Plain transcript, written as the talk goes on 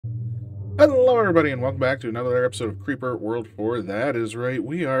Hello everybody and welcome back to another episode of Creeper World 4. That is right,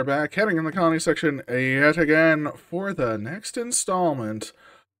 we are back heading in the colony section yet again for the next installment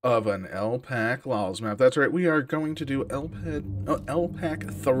of an LPAC LOLs map. That's right, we are going to do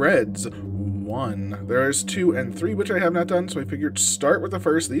LPAC Threads 1. There's 2 and 3 which I have not done, so I figured start with the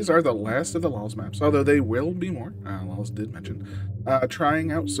first. These are the last of the LOLs maps, although they will be more. LOLs did mention.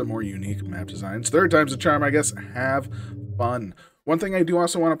 Trying out some more unique map designs. Third time's a charm, I guess. Have fun. One thing I do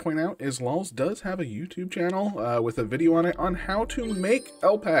also want to point out is LOLs does have a YouTube channel with a video on it on how to make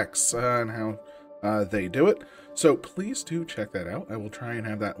LPACs and how they do it. So please do check that out. I will try and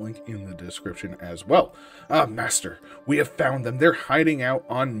have that link in the description as well. Master, we have found them. They're hiding out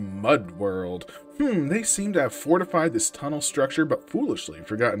on Mud World. They seem to have fortified this tunnel structure, but foolishly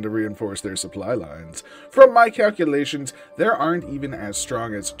forgotten to reinforce their supply lines. From my calculations, there aren't even as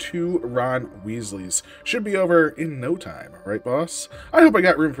strong as 2 Ron Weasleys. Should be over in no time, right, boss? I hope I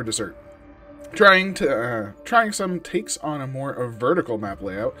got room for dessert. Trying some takes on a more vertical map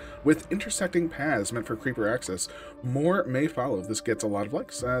layout with intersecting paths meant for creeper access. More may follow if this gets a lot of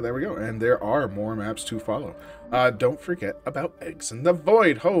likes. There we go, and there are more maps to follow. Don't forget about Eggs in the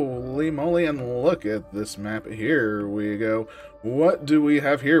Void. Holy moly, and look at this map. Here we go. What do we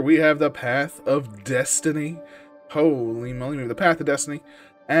have here? We have the Path of Destiny. Holy moly, we have the Path of Destiny.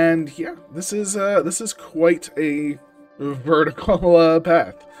 And yeah, this is quite a vertical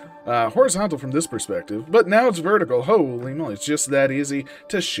path. Horizontal from this perspective, but now it's vertical. Holy moly, it's just that easy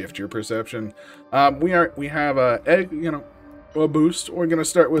to shift your perception. We have a boost. We're gonna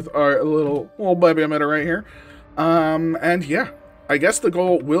start with our little baby emitter right here. And yeah, I guess the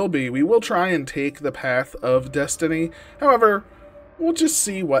goal will be we will try and take the Path of Destiny. However, we'll just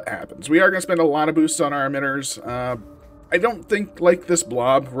see what happens. We are gonna spend a lot of boosts on our emitters. I don't think like this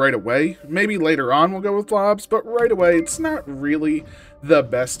blob right away. Maybe later on we'll go with blobs, but right away it's not really the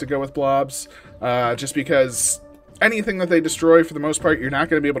best to go with blobs, just because anything that they destroy, for the most part, you're not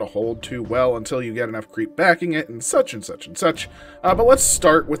going to be able to hold too well until you get enough creep backing it, and such and such and such. But let's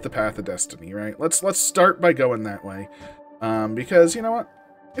start with the Path of Destiny, right? Let's start by going that way, because you know what?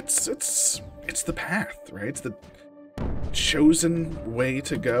 It's the path, right? It's the chosen way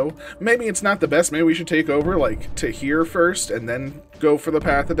to go. Maybe it's not the best. Maybe we should take over like to here first and then go for the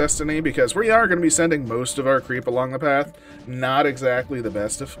Path of Destiny, because we are going to be sending most of our creep along the path. Not exactly the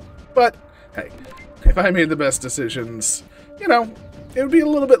best of, but hey, if I made the best decisions, you know, it would be a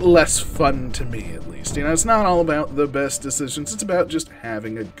little bit less fun to me, at least. You know, it's not all about the best decisions. It's about just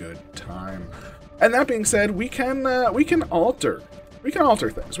having a good time. And that being said, we can alter. We can alter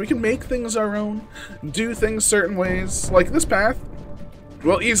things. We can make things our own, do things certain ways. Like this path,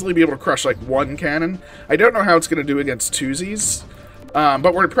 we'll easily be able to crush like 1 cannon. I don't know how it's going to do against twosies,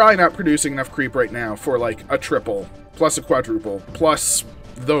 but we're probably not producing enough creep right now for like a triple, plus a quadruple, plus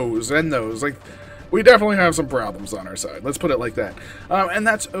those and those. Like, we definitely have some problems on our side. Let's put it like that. And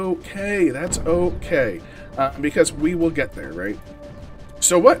that's okay. That's okay. Because we will get there, right?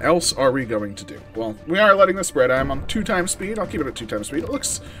 So what else are we going to do? Well, we are letting this spread. I'm on 2 times speed. I'll keep it at 2 times speed. It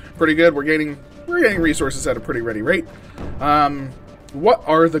looks pretty good. We're getting resources at a pretty ready rate. What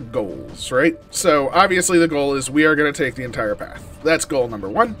are the goals, right? So obviously the goal is we are going to take the entire path. That's goal number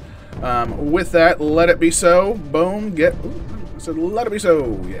 1. With that, let it be so. Boom. So let it be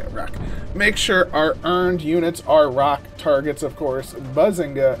so. Yeah, rock. Make sure our earned units are rock targets, of course.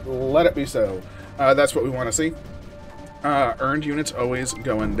 Buzzinga. Let it be so. That's what we want to see. Earned units always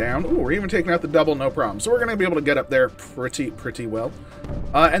going down. Ooh, we're even taking out the double, no problem. So we're going to be able to get up there pretty well.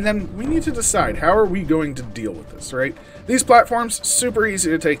 And then we need to decide, how are we going to deal with this, right? These platforms, super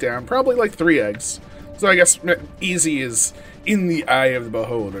easy to take down. Probably like 3 eggs. So I guess easy is in the eye of the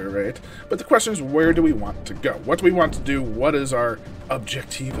beholder, right? But the question is, where do we want to go? What do we want to do? What is our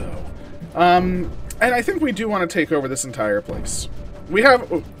objectivo? And I think we do want to take over this entire place. We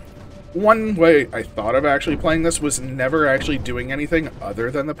have... One way I thought of actually playing this was never actually doing anything other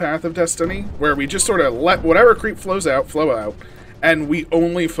than the Path of Destiny, where we just sort of let whatever creep flow out, and we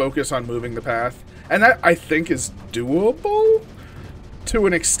only focus on moving the path. And that, I think, is doable to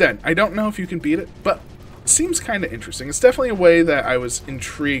an extent. I don't know if you can beat it, but it seems kind of interesting. It's definitely a way that I was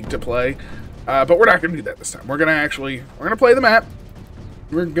intrigued to play, but we're not going to do that this time. We're going to play the map.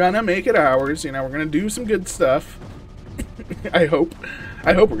 We're going to make it ours. You know, we're going to do some good stuff. I hope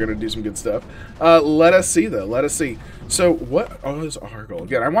we're going to do some good stuff. Let us see, though. Let us see. So, what is our goal?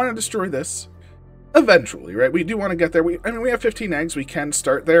 Again, I want to destroy this eventually, right? We do want to get there. I mean, we have 15 eggs. We can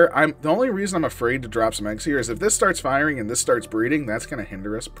start there. The only reason I'm afraid to drop some eggs here is if this starts firing and this starts breeding, that's going to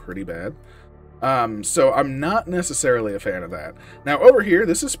hinder us pretty bad. So I'm not necessarily a fan of that. Now over here,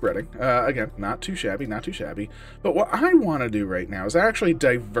 this is spreading. Again, not too shabby, not too shabby. But what I want to do right now is actually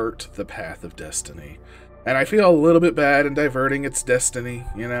divert the path of destiny. And I feel a little bit bad in diverting its destiny,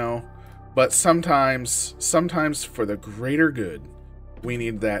 you know. But sometimes for the greater good, we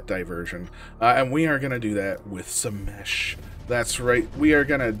need that diversion. And we are going to do that with some mesh. That's right, we are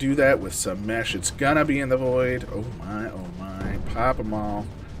going to do that with some mesh. It's going to be in the void. Oh my, pop them all.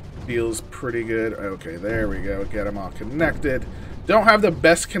 Feels pretty good. Okay, there we go. Get them all connected. Don't have the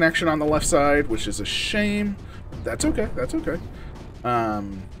best connection on the left side, which is a shame. That's okay, that's okay.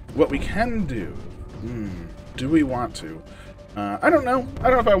 What we can do... do we want to? I don't know. I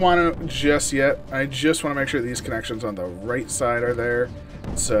don't know if I want to just yet. I just want to make sure these connections on the right side are there.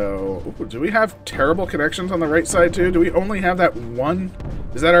 So, ooh, do we have terrible connections on the right side too? Do we only have that one?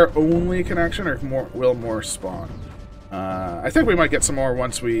 Is that our only connection, or will more spawn? I think we might get some more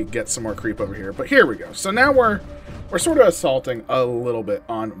once we get some more creep over here. But here we go. So now we're sort of assaulting a little bit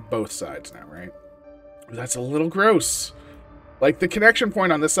on both sides now, right? That's a little gross. Like, the connection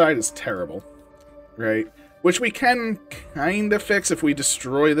point on this side is terrible, right? Which we can kind of fix if we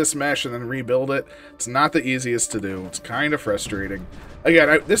destroy this mesh and then rebuild it. It's not the easiest to do. It's kind of frustrating.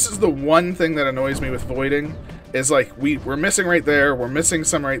 Again, this is the one thing that annoys me with voiding, is like, we're missing right there, we're missing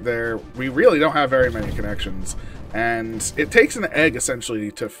some right there. We really don't have very many connections. And it takes an egg,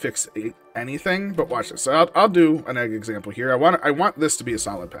 essentially, to fix anything. But watch this. So I'll do an egg example here. I want this to be a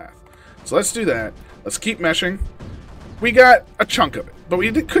solid path. So let's do that. Let's keep meshing. We got a chunk of it, but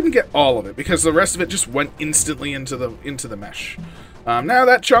we couldn't get all of it because the rest of it just went instantly into the mesh. Now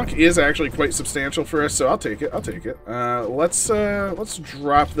that chunk is actually quite substantial for us, so I'll take it. I'll take it. Let's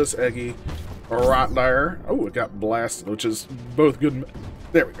drop this eggy right there. Oh, it got blasted, which is both good.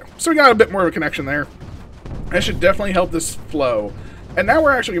 There we go. So we got a bit more of a connection there. That should definitely help this flow. And now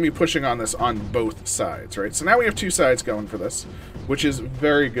we're actually going to be pushing on this on both sides, right? So now we have two sides going for this, which is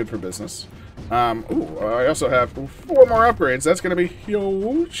very good for business. I also have 4 more upgrades. That's going to be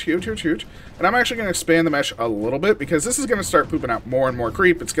huge, huge, huge, huge. And I'm actually going to expand the mesh a little bit because this is going to start pooping out more and more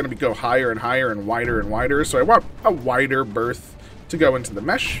creep. It's going to go higher and higher and wider. So I want a wider berth to go into the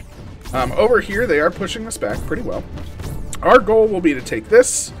mesh. Over here, they are pushing this back pretty well. Our goal will be to take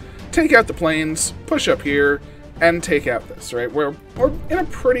this, take out the planes, push up here, and take out this, right? We're in a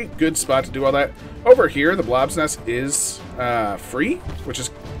pretty good spot to do all that. Over here, the blob's nest is free, which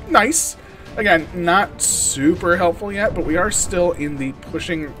is nice. Again, not super helpful yet, but we are still in the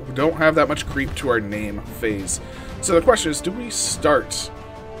pushing, we don't have that much creep to our name phase. So the question is, do we start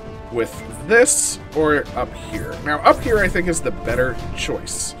with this or up here? Now, up here I think is the better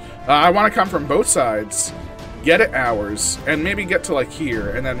choice. I want to come from both sides, get it ours, and maybe get to like here,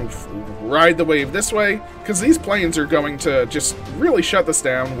 and then ride the wave this way, because these planes are going to just really shut this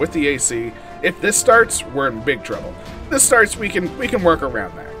down with the AC. If this starts, we're in big trouble. This starts, we can work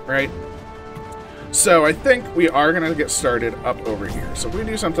around that, right? So I think we are going to get started up over here. So if we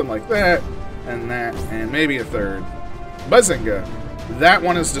do something like that, and maybe a third. Bazinga. That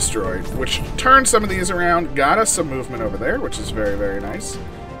one is destroyed, which turned some of these around, got us some movement over there, which is very, very nice.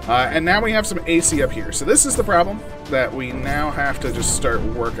 And now we have some AC up here. So this is the problem that we now have to just start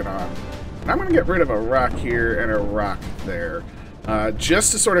working on. And I'm going to get rid of a rock here and a rock there.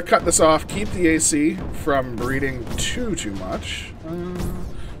 Just to sort of cut this off, keep the AC from breeding too much.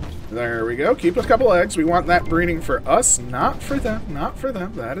 There we go. Keep a couple eggs. We want that breeding for us, not for them. Not for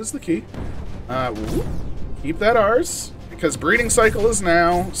them. That is the key. Keep that ours, because breeding cycle is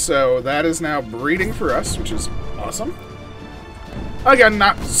now, so that is now breeding for us, which is awesome. Again,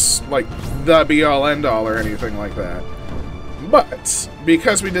 not like the be-all, end-all or anything like that. But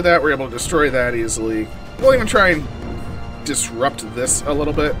because we did that, we're able to destroy that easily. We'll even try and disrupt this a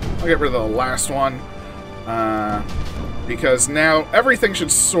little bit. I'll get rid of the last one. Because now everything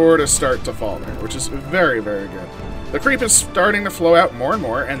should sort of start to fall there, which is very, very good. The creep is starting to flow out more and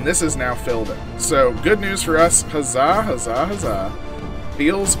more, and this is now filled in. So, good news for us. Huzzah, huzzah, huzzah.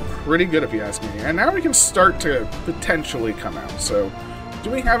 Feels pretty good if you ask me. And now we can start to potentially come out. So, do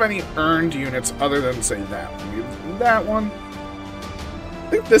we have any earned units other than, say, that one? That one? I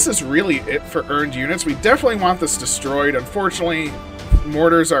think this is really it for earned units. We definitely want this destroyed. Unfortunately,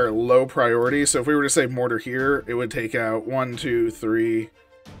 mortars are low priority, so if we were to say mortar here, it would take out 1, 2, 3.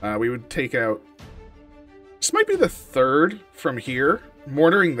 We would take out... This might be the third from here.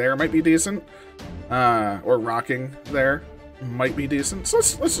 Mortaring there might be decent. Or rocking there might be decent. So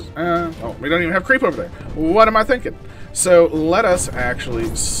let's oh, we don't even have creep over there. What am I thinking? So let us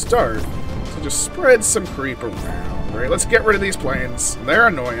actually start to just spread some creep around, right? Let's get rid of these planes. They're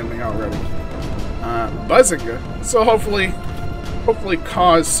annoying me already. Bazinga. So hopefully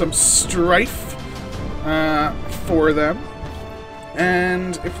cause some strife for them.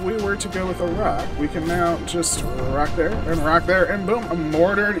 And if we were to go with a rock, we can now just rock there, and boom, a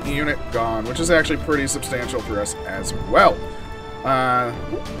mortared unit gone, which is actually pretty substantial for us as well.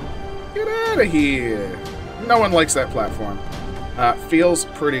 Get out of here. No one likes that platform. Feels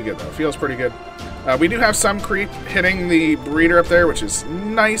pretty good, though. Feels pretty good. We do have some creep hitting the breeder up there, which is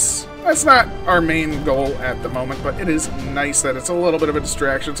nice. That's not our main goal at the moment, but it is nice that it's a little bit of a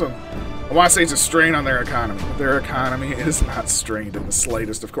distraction. So I want to say it's a strain on their economy. Their economy is not strained in the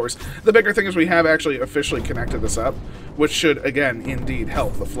slightest, of course. The bigger thing is we have actually officially connected this up, which should, again, indeed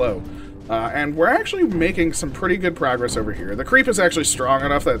help the flow. And we're actually making some pretty good progress over here. The creep is actually strong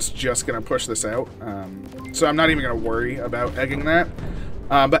enough that it's just going to push this out. So I'm not even going to worry about egging that.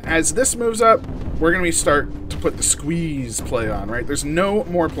 But as this moves up, we're going to start to put the squeeze play on, right? There's no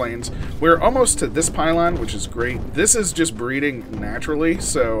more planes. We're almost to this pylon, which is great. This is just breeding naturally,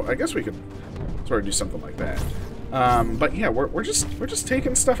 so I guess we could sort of do something like that. But yeah, we're just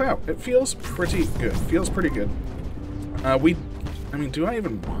taking stuff out. It feels pretty good. Feels pretty good. I mean, do I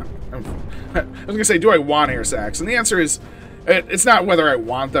even want... I was going to say, do I want air sacs? And the answer is, it's not whether I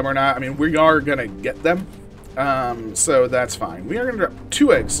want them or not. I mean, we are going to get them. So that's fine. We are going to drop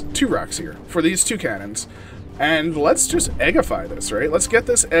 2 eggs, 2 rocks here for these 2 cannons. And let's just eggify this, right? Let's get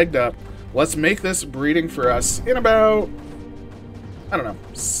this egged up. Let's make this breeding for us in about, I don't know,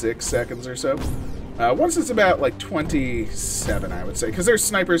 6 seconds or so. Once it's about like 27, I would say, because there's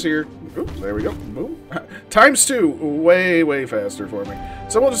snipers here. Ooh, there we go. Boom. Times 2, way, way faster for me.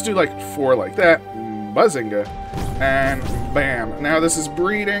 So we'll just do like 4 like that. Buzzinga. And bam. Now this is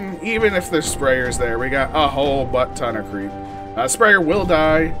breeding. Even if there's sprayers there, we got a whole ton of creep. Sprayer will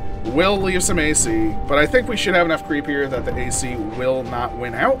die. Will leave some AC. But I think we should have enough creep here that the AC will not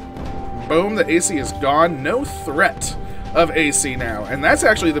win out. Boom. The AC is gone. No threat of AC now. And that's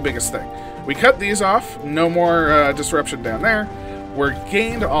actually the biggest thing. We cut these off. No more disruption down there. We're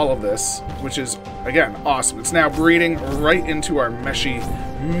gained all of this, which is, again, awesome. It's now breeding right into our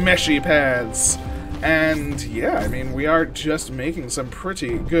meshy paths. And yeah, I mean, we are just making some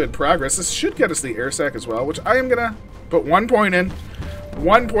pretty good progress. This should get us the air sac as well, which I am gonna put 1 point in.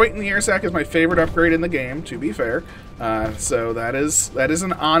 1 point in the air sac is my favorite upgrade in the game, to be fair. So that is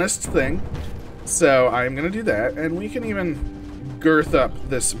an honest thing. So I am gonna do that, and we can even girth up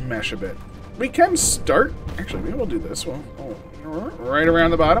this mesh a bit. We can start, actually, maybe we'll do this. We'll right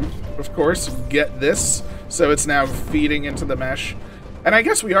around the bottom, of course, get this, so it's now feeding into the mesh. And I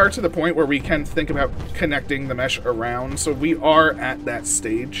guess we are to the point where we can think about connecting the mesh around, so we are at that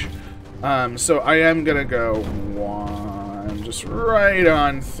stage. So I am gonna go 1, just right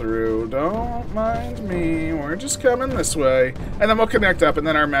on through. Don't mind me, we're just coming this way. And then we'll connect up, and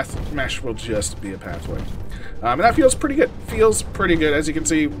then our mesh will just be a pathway. And that feels pretty good. Feels pretty good. As you can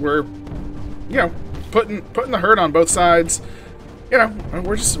see, we're, you know, putting the hurt on both sides. You know,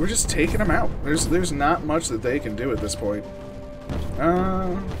 we're just taking them out. There's not much that they can do at this point.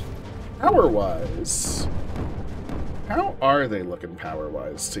 Power-wise, how are they looking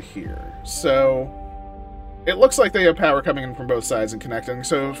power-wise to here? So, it looks like they have power coming in from both sides and connecting.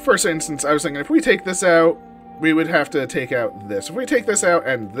 So, first instance, I was thinking if we take this out, we would have to take out this. If we take this out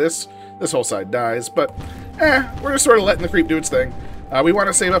and this whole side dies, but, we're just sort of letting the creep do its thing. We want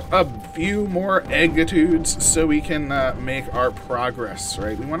to save up a few more eggitudes so we can make our progress,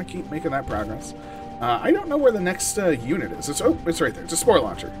 right? We want to keep making that progress. I don't know where the next unit is. It's right there. It's a spore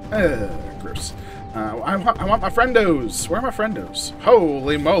launcher. Gross. I want my friendos. Where are my friendos?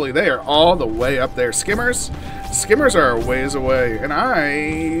 Holy moly, they are all the way up there. Skimmers are a ways away, and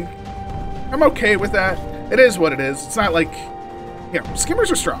I'm okay with that. It is what it is. It's not like, you know, skimmers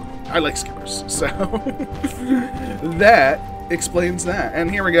are strong. I like skimmers, so that explains that.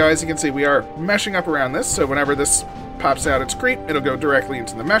 And here we go. As you can see, we are meshing up around this, so whenever this pops out its creep, it'll go directly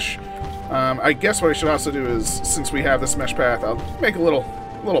into the mesh. I guess what I should also do is, since we have this mesh path, I'll make a little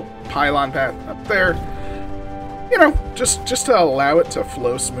pylon path up there. You know, just to allow it to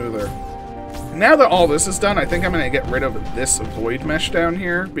flow smoother. Now that all this is done, I think I'm going to get rid of this void mesh down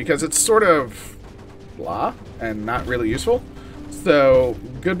here, because it's sort of blah and not really useful. So,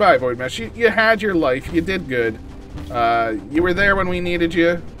 goodbye, void mesh. You had your life. You did good. You were there when we needed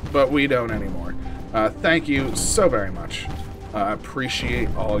you, but we don't anymore. Thank you so very much. Appreciate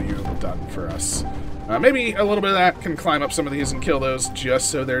all you've done for us. Maybe a little bit of that can climb up some of these and kill those just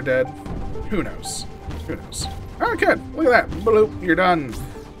so they're dead. Who knows? Who knows? Oh, good. Look at that. Bloop, you're done.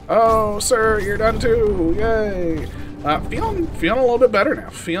 Oh, sir, you're done too. Yay. Feeling a little bit better now.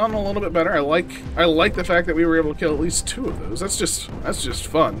 Feeling a little bit better. I like the fact that we were able to kill at least 2 of those. That's just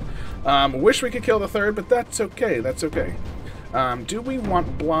fun. Wish we could kill the 3rd, but that's okay. That's okay. Do we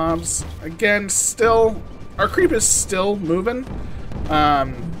want blobs? Again, still, our creep is still moving.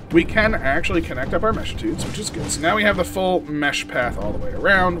 We can actually connect up our mesh-tudes, which is good. So now we have the full mesh path all the way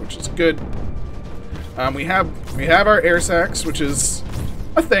around, which is good. We have our air sacs, which is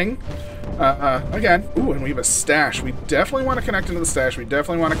a thing. Again, ooh, and we have a stash. We definitely want to connect into the stash. We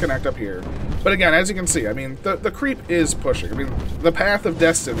definitely want to connect up here. But again, as you can see, I mean, the creep is pushing. I mean, the path of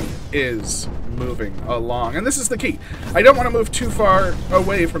destiny is moving along. And this is the key. I don't want to move too far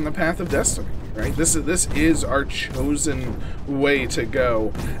away from the path of destiny, right? This is our chosen way to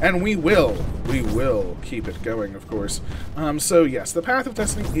go. And we will keep it going, of course. So yes, the path of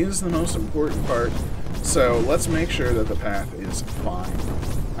destiny is the most important part. So let's make sure that the path is fine.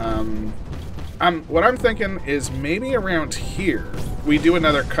 What I'm thinking is maybe around here we do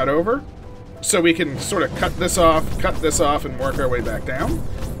another cutover, so we can sort of cut this off, and work our way back down.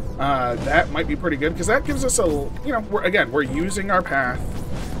 That might be pretty good because that gives us a, you know, we're using our path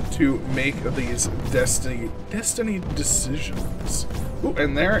to make these destiny decisions. Ooh,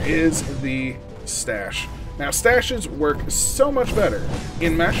 and there is the stash. Now stashes work so much better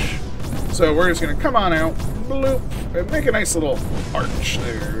in mesh. So we're just going to come on out, bloop, and make a nice little arch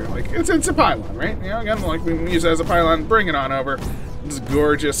there. Like, it's a pylon, right? You know, again, like we can use it as a pylon, bring it on over. It's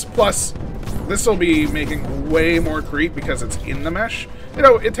gorgeous. Plus, this will be making way more creep because it's in the mesh. You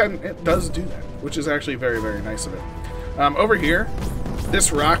know, it does do that, which is actually very, very nice of it. Over here,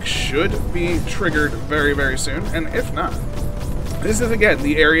 this rock should be triggered very, very soon, and if not, this is, again,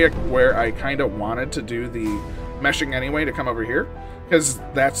 the area where I kind of wanted to do the meshing anyway to come over here. Because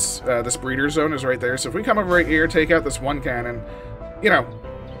that's, this breeder zone is right there. So if we come over right here, take out this one cannon, you know,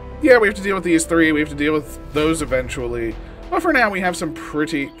 yeah, we have to deal with these three. We have to deal with those eventually. But for now, we have some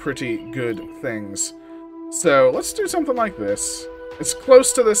pretty good things. So let's do something like this. It's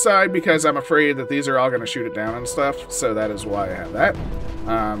close to this side because I'm afraid that these are all going to shoot it down and stuff. So that is why I have that.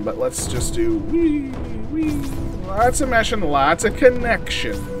 But let's just do lots of mesh and lots of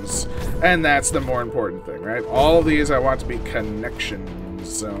connections. And that's the more important thing, right? All of these I want to be connection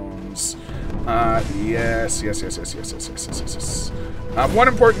zones. Yes. One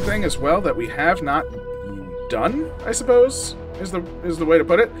important thing as well that we have not done, I suppose, is the way to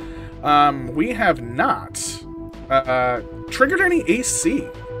put it. We have not triggered any AC,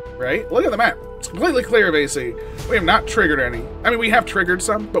 right? Look at the map. It's completely clear of AC. We have not triggered any. I mean, we have triggered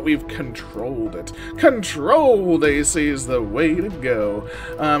some, but we've controlled it. Controlled AC is the way to go.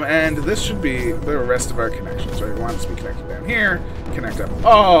 And this should be the rest of our connections, right? We want this to be connected down here, connect up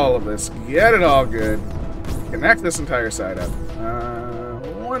all of this, get it all good, connect this entire side up.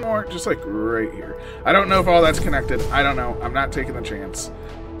 One more, just like right here. I don't know if all that's connected. I don't know. I'm not taking the chance.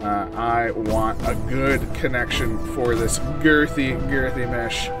 I want a good connection for this girthy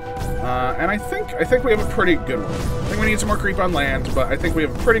mesh. And I think we have a pretty good one. I think we need some more creep on land, but I think we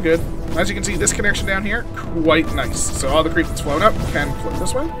have a pretty good. As you can see, this connection down here, quite nice. So all the creep that's flown up can float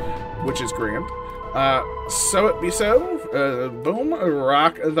this way, which is grand. So it be so. Boom,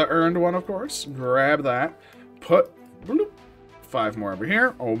 rock the earned one, of course. Grab that. Put, bloop, 5 more over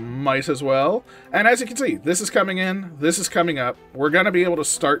here. Oh, might as well. And as you can see, this is coming in, this is coming up. We're going to be able to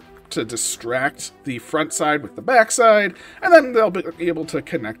start to distract the front side with the back side, and then they'll be able to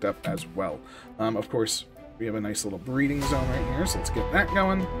connect up as well. Of course, we have a nice little breeding zone right here, so let's get that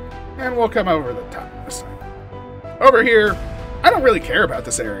going. And we'll come over the top this time. Over here, I don't really care about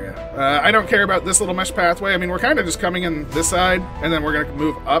this area. I don't care about this little mesh pathway. I mean, we're kind of just coming in this side, and then we're going to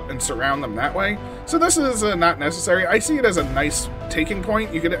move up and surround them that way. So this is not necessary. I see it as a nice taking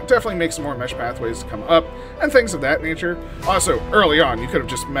point. You could definitely make some more mesh pathways to come up, and things of that nature. Also, early on, you could have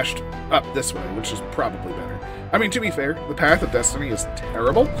just meshed up this way, which is probably better. I mean, to be fair, the Path of Destiny is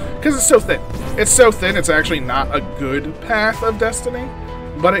terrible, because it's so thin. It's so thin, it's actually not a good Path of Destiny,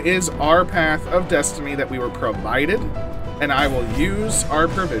 but it is our Path of Destiny that we were provided, and I will use our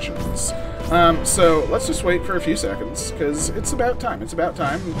provisions. So let's just wait for a few seconds, because it's about time. It's about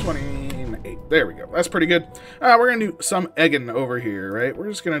time. 28. There we go. That's pretty good. We're going to do some egging over here, right? We're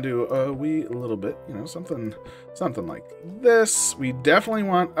just going to do a wee little bit, you know, something like this. We definitely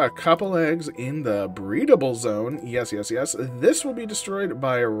want a couple eggs in the breedable zone. Yes. This will be destroyed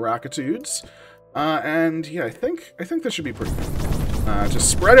by rockitudes. And yeah, I think this should be pretty good. Just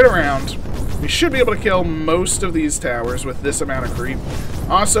spread it around. We should be able to kill most of these towers with this amount of creep.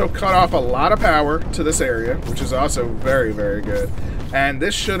 Also cut off a lot of power to this area, which is also very, very good. And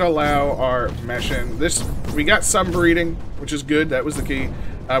this should allow our mesh in. We got some breeding, which is good. That was the key.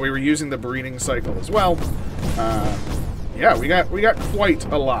 We were using the breeding cycle as well. Yeah, we got quite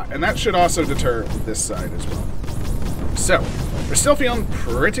a lot, and that should also deter this side as well. So we're still feeling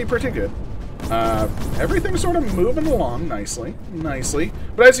pretty good. Everything's sort of moving along nicely.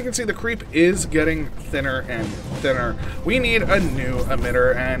 But as you can see, the creep is getting thinner and thinner. We need a new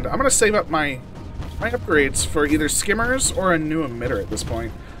emitter, and I'm going to save up my upgrades for either skimmers or a new emitter at this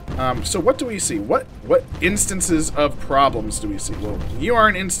point. So what do we see? What instances of problems do we see? Well, you are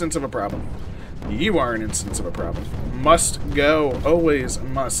an instance of a problem. You are an instance of a problem. Must go, always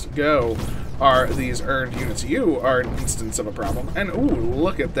must go, are these earned units. You are an instance of a problem. And ooh,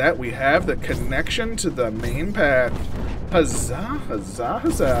 look at that. We have the connection to the main path. Huzzah, huzzah,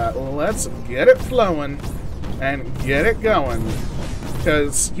 huzzah. Let's get it flowing and get it going.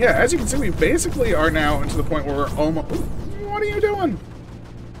 Because, yeah, as you can see, we basically are now into the point where we're almost... Ooh, what are you doing?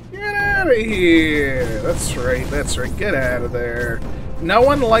 Get out of here. That's right, that's right. Get out of there. No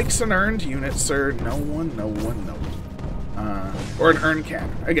one likes an earned unit, sir. No one. Or an earned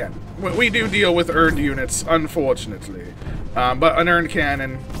cannon. Again, we do deal with earned units, unfortunately. But an earned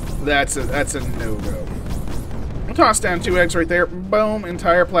cannon, that's a no-go. We'll toss down 2 eggs right there. Boom,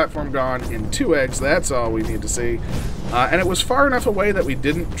 entire platform gone in 2 eggs. That's all we need to see. And it was far enough away that we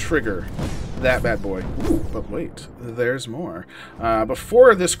didn't trigger that bad boy. Ooh, but wait, there's more.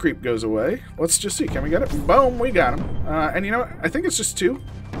 Before this creep goes away, let's just see. Can we get it? Boom, we got him. And you know what? I think it's just 2.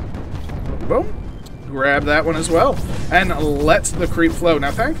 Boom. Grab that one as well. And let the creep flow.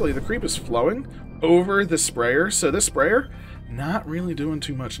 Now, thankfully, the creep is flowing over the sprayer. So this sprayer, not really doing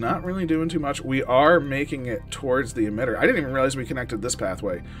too much. Not really doing too much. We are making it towards the emitter. I didn't even realize we connected this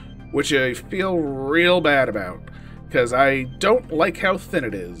pathway, which I feel real bad about, because I don't like how thin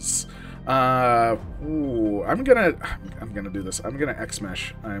it is. Ooh, I'm gonna do this. I'm gonna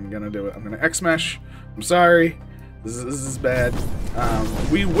X-mesh. I'm gonna do it. I'm gonna X-mesh. I'm sorry. This is bad.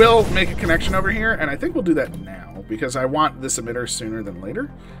 We will make a connection over here, and I think we'll do that now, because I want this emitter sooner than later.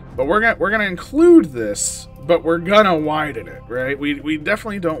 But we're gonna include this, but we're gonna widen it, right? We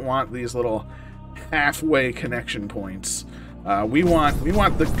definitely don't want these little halfway connection points. We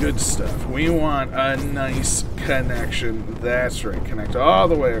want the good stuff. We want a nice connection. That's right. Connect all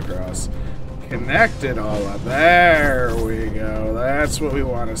the way across. Connect it all up. There we go. That's what we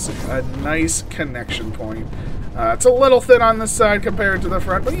want to see. A nice connection point. It's a little thin on this side compared to the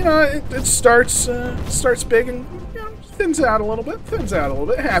front, but you know, it starts big and you know, thins out a little bit. Thins out a little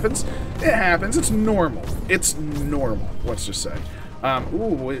bit. It happens. It happens. It's normal. It's normal. Let's just say.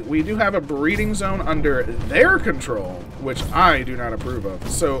 Ooh, we do have a breeding zone under their control, which I do not approve of.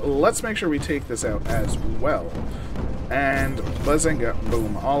 So let's make sure we take this out as well. And Bazinga,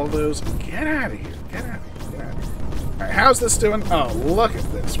 boom, all of those. Get out of here. Get out of here. Get out of here. All right, how's this doing? Oh, look at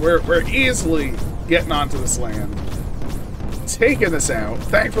this. We're easily getting onto this land. Taking this out.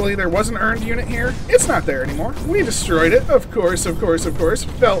 Thankfully, there was an earned unit here. It's not there anymore. We destroyed it. Of course, of course, of course.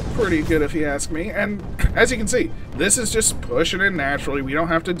 Felt pretty good if you ask me. And as you can see, this is just pushing in naturally. We don't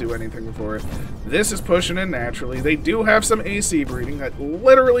have to do anything for it. This is pushing in naturally. They do have some AC breeding that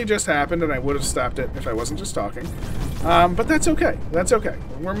literally just happened, and I would have stopped it if I wasn't just talking. But that's okay. That's okay.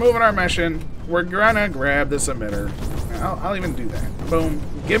 We're moving our mesh in. We're gonna grab this emitter. I'll even do that. Boom.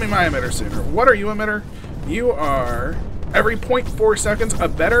 Give me my emitter sooner. What are you, emitter? You are... Every 0.4 seconds, a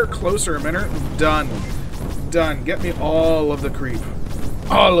better, closer emitter. Done. Done. Get me all of the creep.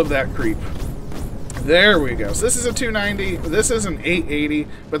 All of that creep. There we go. So this is a 290. This is an 880.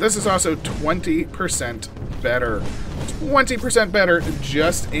 But this is also 20% better. 20% better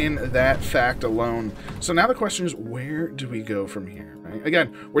just in that fact alone. So now the question is, where do we go from here? Right?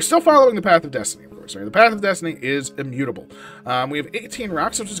 Again, we're still following the path of destiny, of course. Right? The path of destiny is immutable. We have 18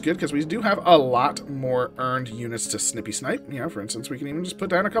 rocks, which is good because we do have a lot more earned units to snippy snipe. You know, for instance, we can even just put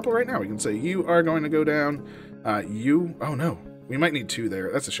down a couple right now. We can say you are going to go down. Oh no. We might need 2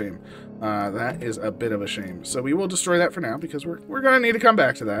 there. That's a shame. That is a bit of a shame. So we will destroy that for now because we're going to need to come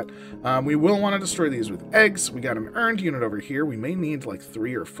back to that. We will want to destroy these with eggs. We got an earned unit over here. We may need like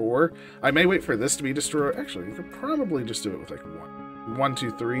 3 or 4. I may wait for this to be destroyed. Actually, we could probably just do it with like 1. 1,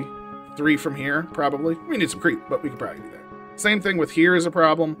 2, 3. 3 from here, probably. We need some creep, but we could probably do that. Same thing with here is a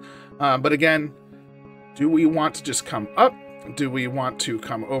problem. But again, do we want to just come up? Do we want to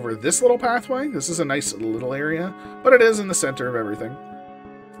come over this little pathway? This is a nice little area, but it is in the center of everything.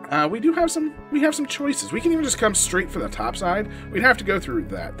 We have some choices. We can even just come straight for the top side. We'd have to go through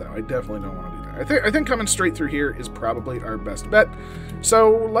that, though. I definitely don't want to do that. I think coming straight through here is probably our best bet. So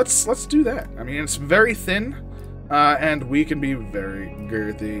let's do that. I mean, it's very thin, and we can be very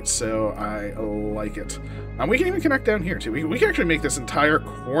girthy, so I like it. We can even connect down here, too. We can actually make this entire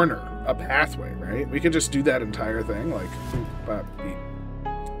corner a pathway, right? We could just do that entire thing, like,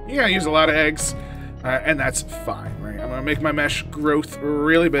 you gotta use a lot of eggs, and that's fine, right? I'm gonna make my mesh growth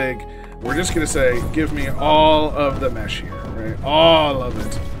really big. We're just gonna say, give me all of the mesh here, right? All of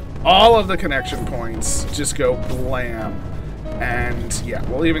it. all of the connection points just go blam. And yeah,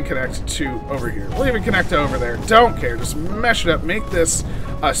 we'll even connect to over here. We'll even connect to over there. Don't care. Just mesh it up. Make this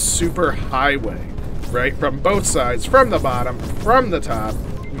a super highway, right? From both sides, from the bottom, from the top.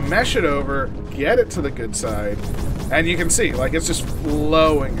 Mesh it over. Get it to the good side. And you can see, like, it's just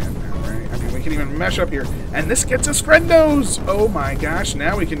flowing in now, right? I mean, we can even mesh up here. And this gets us friendos! Oh my gosh,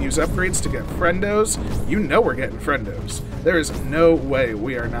 now we can use upgrades to get friendos. You know we're getting friendos. There is no way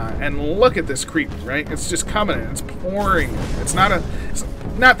we are not. And look at this creep, right? It's just coming in. It's pouring in. It's not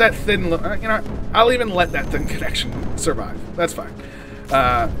that thin, you know, I'll even let that thin connection survive. That's fine.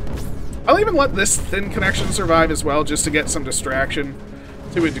 I'll even let this thin connection survive as well, just to get some distraction.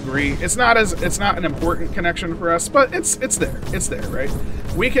 To a degree. It's not an important connection for us, but it's there. It's there, right?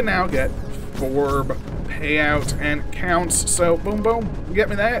 We can now get Forb, payout, and counts. So boom, boom, get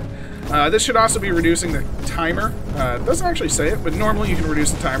me that. This should also be reducing the timer. It doesn't actually say it, but normally you can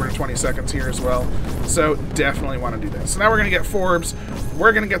reduce the timer to 20 seconds here as well. So definitely want to do that. So now we're going to get Forbs.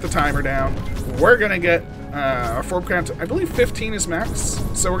 We're going to get the timer down. We're going to get our Forb count. I believe 15 is max.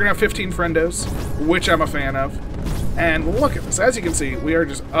 So we're going to have 15 friendos, which I'm a fan of. And look at this. As you can see, we are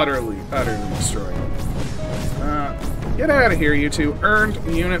just utterly destroying it. Get out of here, you two. Earned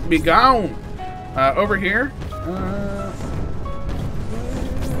unit, be gone. Over here. I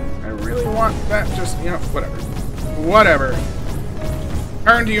really want that. Just, you know, whatever. Whatever.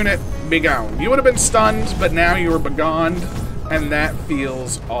 Earned unit, be gone. You would have been stunned, but now you were begone, and that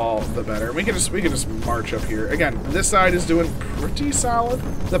feels all the better. We can just march up here. Again, this side is doing pretty solid.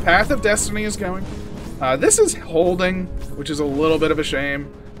 The Path of Destiny is going. This is holding, which is a little bit of a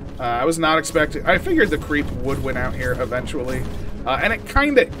shame. I was not expecting... I figured the creep would win out here eventually. And it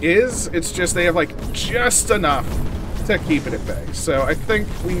kind of is. It's just they have, like, just enough to keep it at bay. So I think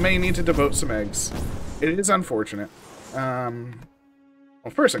we may need to devote some eggs. It is unfortunate. Well,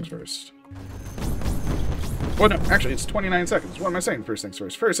 first things first. Well, no, actually, it's 29 seconds. What am I saying? First things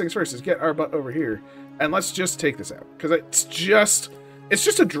first. First things first is get our butt over here. And let's just take this out. Because it's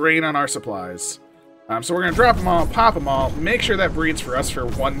just a drain on our supplies. So we're going to drop them all, pop them all, make sure that breeds for us for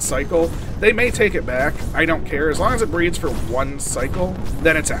one cycle. They may take it back. I don't care. As long as it breeds for one cycle,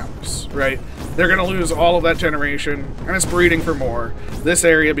 then it's ours, right? They're going to lose all of that generation, and it's breeding for more. This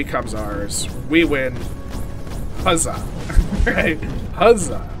area becomes ours. We win. Huzzah. Right?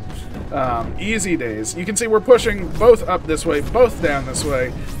 Huzzah. Easy days. You can see we're pushing both up this way, both down this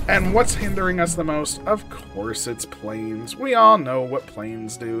way. And what's hindering us the most? Of course it's planes. We all know what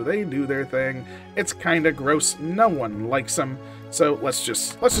planes do. They do their thing. It's kind of gross. No one likes them. So let's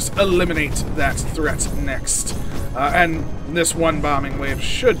just eliminate that threat next. And this one bombing wave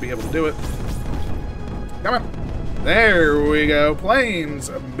should be able to do it. Come on. There we go. Planes,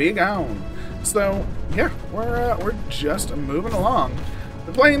 be gone. So yeah, we're just moving along.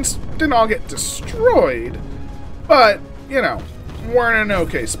 The planes didn't all get destroyed, but, you know, we're in an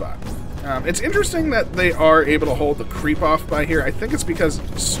okay spot. It's interesting that they are able to hold the creep off by here. I think it's because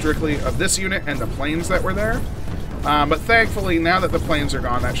strictly of this unit and the planes that were there. But thankfully, now that the planes are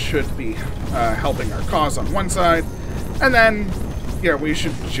gone, that should be helping our cause on one side. And then, yeah, we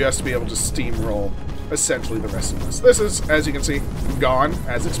should just be able to steamroll essentially the rest of this. This is, as you can see, gone,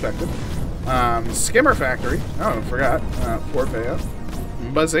 as expected. Skimmer Factory. Oh, I forgot. Fort Payout.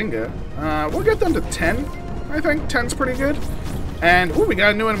 Bazinga. We'll get them to 10. I think 10's pretty good. And, ooh, we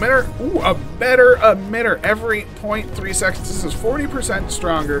got a new emitter. Ooh, a better emitter. Every 0.3 seconds. This is 40%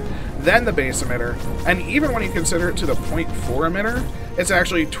 stronger than the base emitter. And even when you consider it to the 0.4 emitter, it's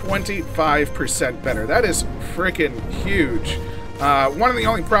actually 25% better. That is freaking huge. One of the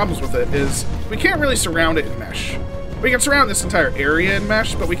only problems with it is we can't really surround it in mesh. We can surround this entire area in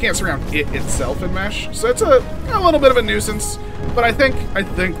mesh, but we can't surround it itself in mesh. So it's a little bit of a nuisance, but I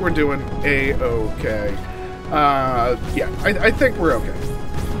think we're doing a-okay. Yeah, I think we're okay.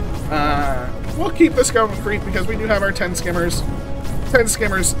 We'll keep this going, creep, because we do have our 10 skimmers. 10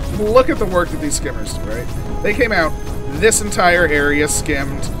 skimmers. Look at the work that these skimmers do, right? They came out, this entire area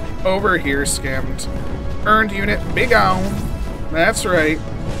skimmed, over here skimmed, earned unit, big on. That's right.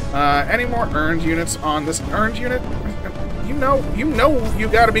 Any more earned units on this earned unit? You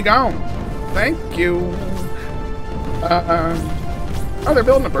gotta be gone. Thank you. Oh, they're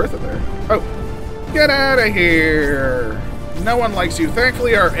building a Bertha there. Oh, get out of here. No one likes you.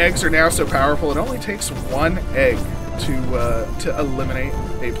 Thankfully, our eggs are now so powerful. It only takes one egg to eliminate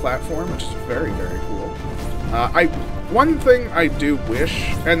a platform, which is very, very cool. One thing I do wish,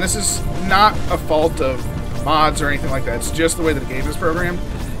 and this is not a fault of mods or anything like that, it's just the way that the game is programmed.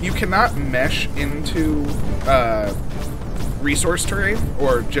 You cannot mesh into resource terrain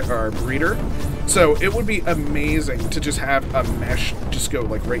or breeder. So it would be amazing to just have a mesh just go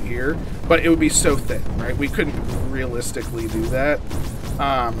like right here, but it would be so thin, right? We couldn't realistically do that.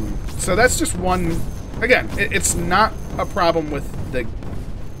 So that's just one. Again, it's not a problem with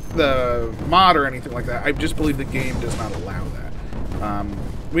the mod or anything like that. I just believe the game does not allow that.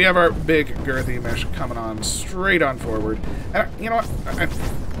 We have our big girthy mesh coming on straight on forward. You know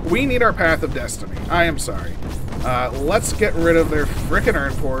what? We need our Path of Destiny. I am sorry. Let's get rid of their frickin'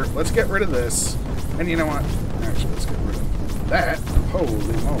 urn port. Let's get rid of this. And you know what? Actually, let's get rid of that.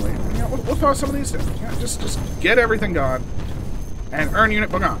 Holy moly. You know, we'll toss some of these down. Yeah, just get everything gone. And urn unit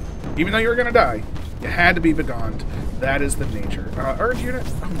begone. Even though you were going to die, you had to be begoned. That is the nature. Urn unit.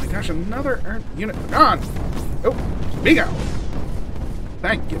 Oh my gosh, another urn unit begone. Oh, be gone.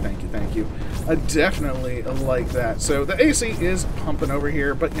 Thank you, thank you, thank you. I definitely like that. So the AC is pumping over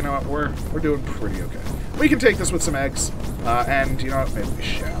here, but you know what? We're doing pretty okay. We can take this with some eggs, and you know what? Maybe we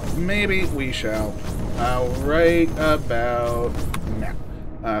shall. Maybe we shall. Right about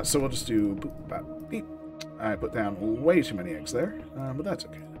now. So we'll just do boop, bop, beep. I put down way too many eggs there, but that's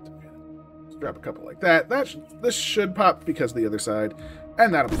okay. That's okay. Let's drop a couple like that. This should pop because of the other side,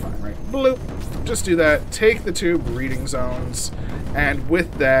 and that'll be fine, right? Bloop. Just do that. Take the 2 breeding zones, and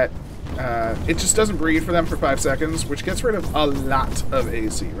with that, it just doesn't breed for them for 5 seconds, which gets rid of a lot of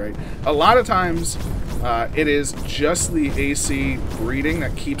AC, right? A lot of times, it is just the AC breeding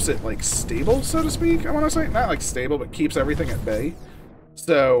that keeps it, like, stable, so to speak, I want to say. Not, like, stable, but keeps everything at bay.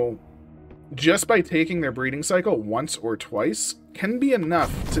 So, just by taking their breeding cycle once or twice can be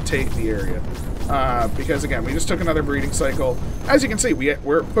enough to take the area. Because, again, we just took another breeding cycle. As you can see,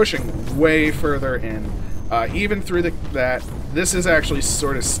 we're pushing way further in. Even through that, this is actually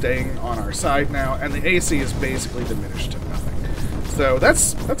sort of staying on our side now, and the AC is basically diminished to nothing. So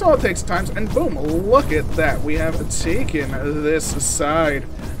that's all it takes at times, and boom, look at that. We have taken this side.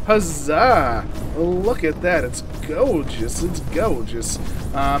 Huzzah! Look at that. It's gorgeous. It's gorgeous.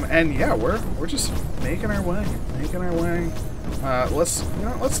 And yeah, we're just making our way. Let's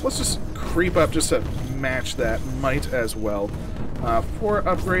just creep up just to match that. Might as well. 4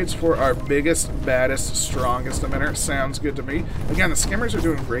 upgrades for our biggest, baddest, strongest emitter. Sounds good to me. Again, the skimmers are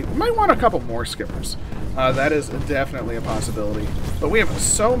doing great. We might want a couple more skimmers. That is definitely a possibility. But we have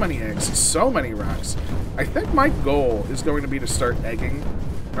so many eggs, so many rocks. I think my goal is going to be to start egging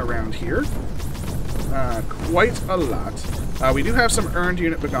around here. Quite a lot. We do have some earned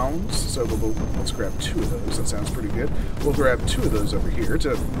unit begones, so let's grab 2 of those. That sounds pretty good. We'll grab 2 of those over here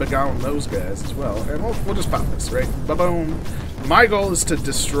to begone those guys as well, and we'll just pop this, right? Ba-boom. My goal is to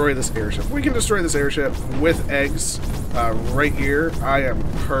destroy this airship. If we can destroy this airship with eggs right here, I am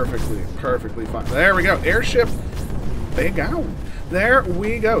perfectly fine. There we go. Airship begone. There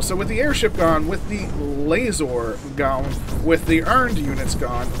we go. So with the airship gone, with the laser gone, with the earned units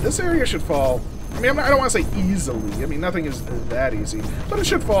gone, this area should fall. I mean, I don't want to say easily. I mean, nothing is that easy, but it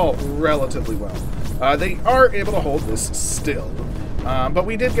should fall relatively well. They are able to hold this still, but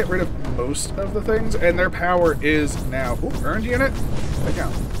we did get rid of most of the things, and their power is now... Ooh, earned unit.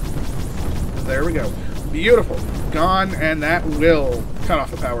 There we go. Beautiful. Gone, and that will cut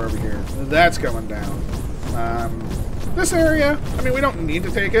off the power over here. That's going down. This area, I mean, we don't need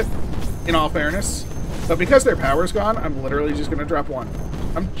to take it, in all fairness, but because their power's gone, I'm literally just going to drop 1.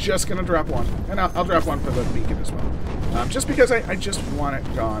 I'm just going to drop 1, and I'll drop 1 for the beacon as well. Just because I just want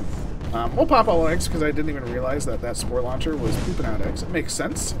it gone. We'll pop all eggs, because I didn't even realize that spore launcher was pooping out eggs. It makes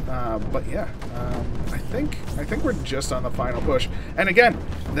sense, but yeah, I think we're just on the final push. And again,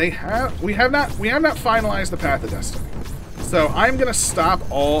 we have not finalized the Path of Destiny. So I'm going to stop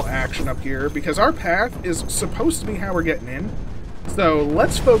all action up here, because our path is supposed to be how we're getting in. So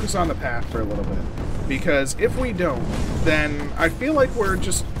let's focus on the path for a little bit, because if we don't, then I feel like we're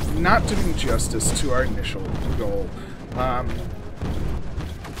just not doing justice to our initial goal. I'm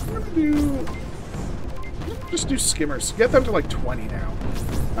going to just do skimmers. Get them to like 20 now.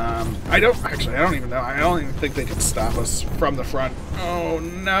 I don't even know. I don't even think they can stop us from the front. Oh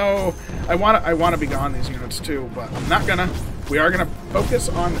no! I want to be gone these units too, but I'm not gonna. We are gonna focus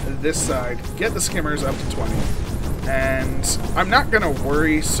on this side. Get the skimmers up to 20, and I'm not gonna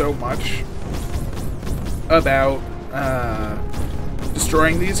worry so much about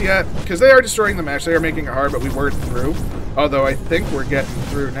destroying these yet, because they are destroying the mesh. They are making it hard, but we weren't through. Although I think we're getting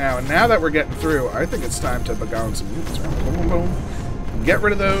through now, and now that we're getting through, I think it's time to begone some units. Right? Boom, boom, boom. Get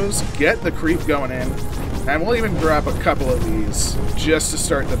rid of those, get the creep going in, and we'll even drop a couple of these just to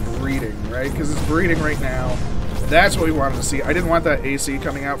start the breeding, right? Because it's breeding right now. That's what we wanted to see. I didn't want that AC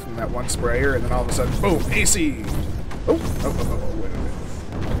coming out from that one sprayer, and then all of a sudden, boom, AC! Oh, wait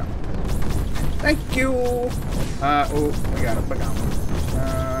a minute. Thank you! Oh, we got it, begone.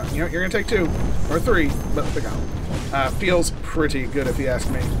 You know, you're gonna take 2 or 3, but pick out. Feels pretty good if you ask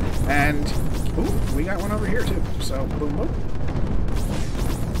me. And ooh, we got one over here too. So boom, boom.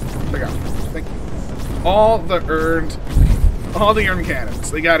 Pick out. Thank you. All the earned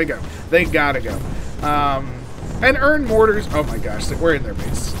cannons. They gotta go. They gotta go. And earned mortars. Oh my gosh, we're in their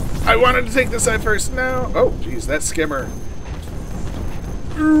base. I wanted to take this side first. No. Oh, geez, that skimmer.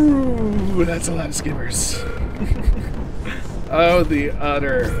 Ooh, that's a lot of skimmers. Oh, the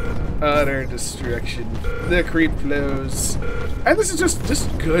utter destruction. The creep flows. And this is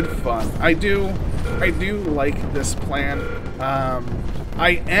just good fun. I do like this plan.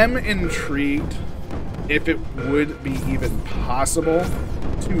 I am intrigued if it would be even possible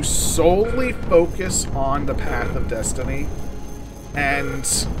to solely focus on the Path of Destiny and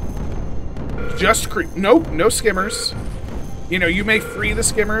just creep. Nope, no skimmers. You know, you may free the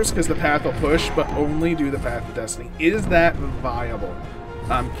skimmers because the path will push, but only do the Path of Destiny. Is that viable?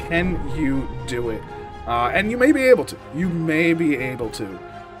 Can you do it? And you may be able to. You may be able to.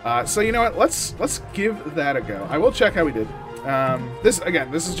 So you know what? Let's give that a go. I will check how we did. This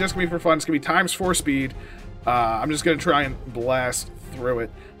is just gonna be for fun. It's gonna be ×4 speed. I'm just gonna try and blast through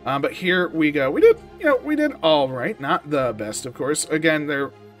it. But here we go. We did all right. Not the best, of course.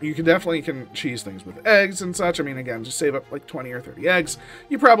 Again, you definitely can cheese things with eggs and such. I mean, again, just save up like 20 or 30 eggs.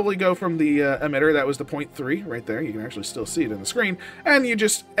 You probably go from the emitter. That was the 0.3 right there. You can actually still see it in the screen. And you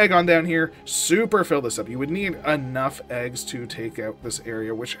just egg on down here, super fill this up. You would need enough eggs to take out this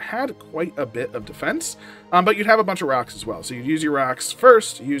area, which had quite a bit of defense. But you'd have a bunch of rocks as well. So you'd use your rocks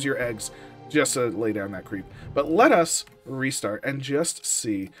first, use your eggs, just to lay down that creep. But let us restart and just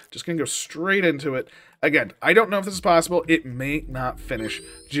see. Just gonna go straight into it. Again, I don't know if this is possible. It may not finish.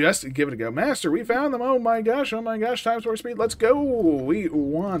 Just give it a go. Master, we found them. Oh my gosh, ×4 speed. Let's go. We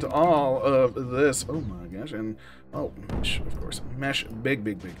want all of this. Oh my gosh. And, oh, mesh, of course. Mesh,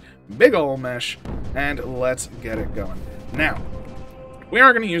 big ol' mesh. And let's get it going. Now, we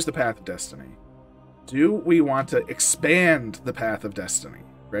are going to use the Path of Destiny. Do we want to expand the Path of Destiny?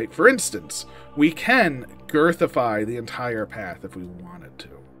 Right? For instance, we can girthify the entire path if we wanted to.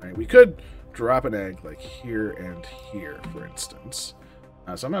 Right? We could drop an egg like here and here, for instance.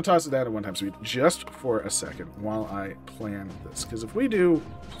 So I'm going to toss it down at 1 time speed just for a second while I plan this. Because if we do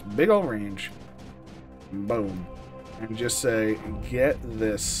big old range, boom, and just say, get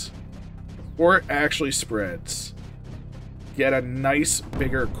this, before it actually spreads, get a nice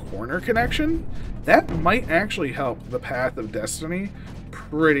bigger corner connection, that might actually help the Path of Destiny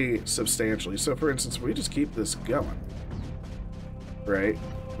pretty substantially. So for instance, we just keep this going, right?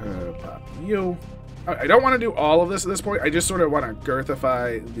 Pop you. I don't want to do all of this at this point. I just sort of want to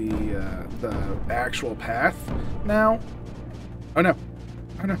girthify the actual path now. Oh no.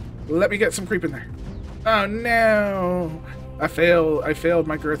 Oh no. Let me get some creep in there. Oh no. I failed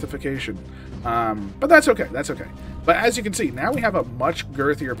my girthification. But that's okay. That's okay. But as you can see, now we have a much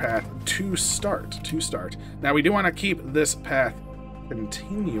girthier path to start. Now we do want to keep this path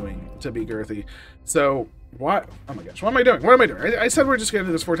continuing to be girthy. So what? Oh my gosh, what am I doing? What am I doing? I said we're just going to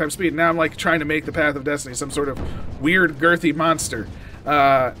do this 4 times speed. Now I'm like trying to make the Path of Destiny some sort of weird girthy monster.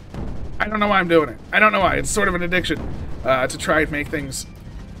 I don't know why I'm doing it. I don't know why. It's sort of an addiction to try and make things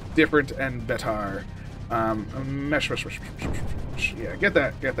different and better. Mesh. Yeah, get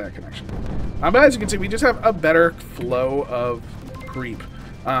that connection. But as you can see, we just have a better flow of creep.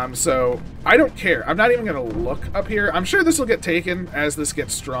 So I don't care. I'm not even going to look up here. I'm sure this will get taken as this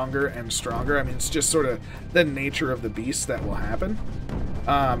gets stronger and stronger. I mean, it's just sort of the nature of the beast that will happen.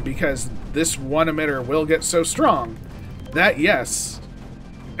 Because this one emitter will get so strong that, yes,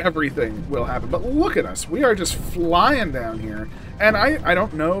 everything will happen. But look at us. We are just flying down here. And I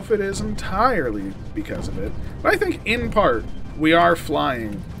don't know if it is entirely because of it. But I think in part we are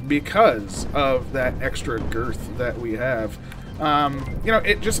flying because of that extra girth that we have. You know,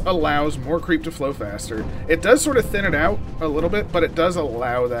 it just allows more creep to flow faster. It does sort of thin it out a little bit, but it does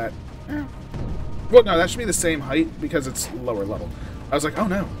allow that. Well, no, that should be the same height because it's lower level. I was like, oh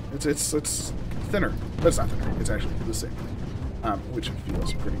no, it's thinner, but it's not thinner. It's actually the same, which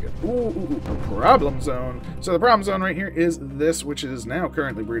feels pretty good. Ooh, problem zone. So the problem zone right here is this, which is now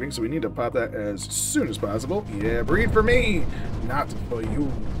currently breeding. So we need to pop that as soon as possible. Yeah, breed for me, not for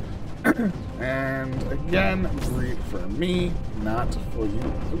you. And again, breed for me, not for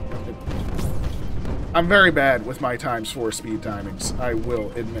you. I'm very bad with my ×4 speed timings. I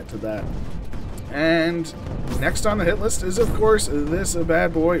will admit to that. And next on the hit list is, of course, this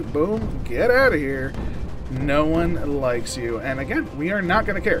bad boy. Boom, get out of here. No one likes you. And again, we are not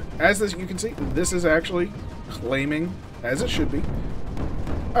going to care. As this, you can see, this is actually claiming, as it should be.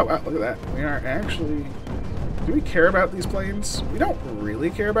 Oh, wow, look at that. We are actually Do we care about these planes? We don't really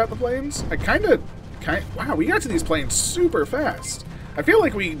care about the planes. Wow, we got to these planes super fast. I feel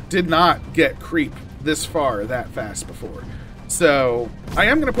like we did not get creep this far that fast before. So I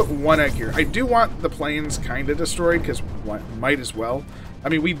am going to put 1 egg here. I do want the planes kind of destroyed because might as well. I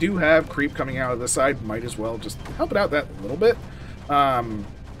mean, we do have creep coming out of this side. Might as well just help it out that little bit. Oh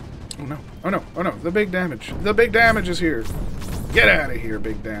no, oh no, oh no, the big damage. The big damage is here. Get out of here,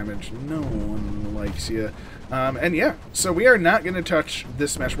 big damage. No one likes you. And yeah, so we are not going to touch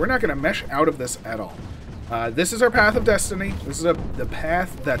this mesh. We're not going to mesh out of this at all. This is our path of destiny. This is the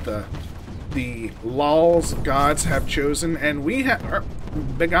path that the LOL's gods have chosen, and we have...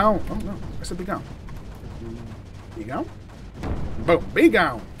 Be gone. Oh no, I said be gone. Be gone? Boom, be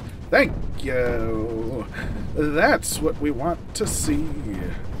gone. Thank you. That's what we want to see.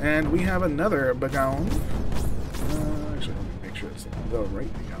 And we have another begone. Actually, let me make sure it's the right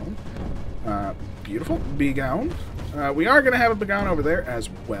begone. Beautiful. Begone. We are going to have a begone over there as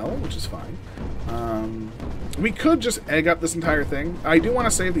well, which is fine. We could just egg up this entire thing. I do want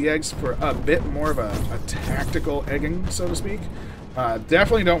to save the eggs for a bit more of a tactical egging, so to speak.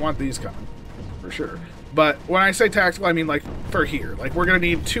 Definitely don't want these coming, for sure. But when I say tactical, I mean like for here. Like we're going to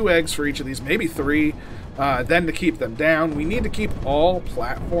need 2 eggs for each of these, maybe 3. Then to keep them down, we need to keep all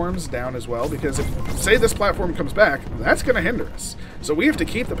platforms down as well, because if, say, this platform comes back, that's going to hinder us. So we have to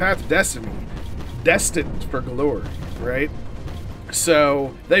keep the path of destiny destined for glory, right?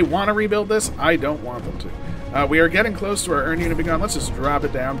 So they want to rebuild this. I don't want them to. We are getting close to our earn unit begone. Let's just drop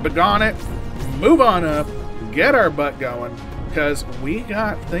it down, begone it, move on up, get our butt going, because we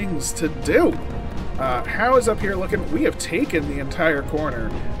got things to do. How is up here looking? We have taken the entire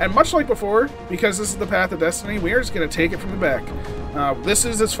corner. And much like before, because this is the path of destiny, we are just going to take it from the back. This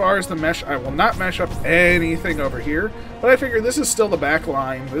is as far as the mesh. I will not mesh up anything over here, but I figure this is still the back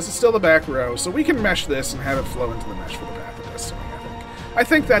line. This is still the back row, so we can mesh this and have it flow into the mesh for the path of destiny, I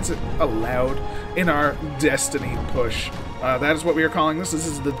think that's allowed in our destiny push. That is what we are calling this. This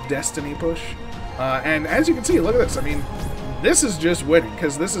is the destiny push. And as you can see, look at this. I mean, this is just winning,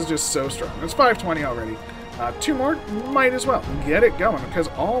 because this is just so strong. It's 520 already. 2 more, might as well get it going, because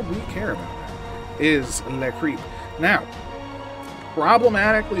all we care about now is Le Creep. Now,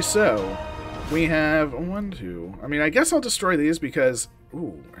 problematically so, we have 1, 2. I mean, I guess I'll destroy these because...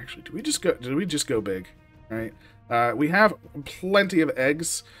 Ooh, actually, did we just go big? Right? We have plenty of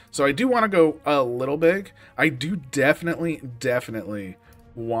eggs, so I do want to go a little big. I do definitely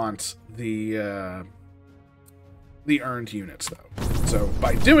want the earned units, though. So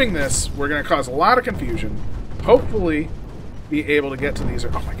by doing this, we're going to cause a lot of confusion. Hopefully, be able to get to these.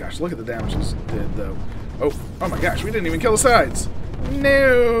 Oh my gosh, look at the damage this did, though. Oh my gosh, we didn't even kill the sides.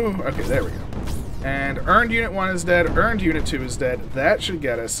 No. Okay, there we go. And earned unit 1 is dead. Earned unit 2 is dead. That should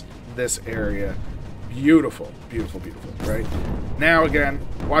get us this area. Beautiful, beautiful, beautiful, right? Now again,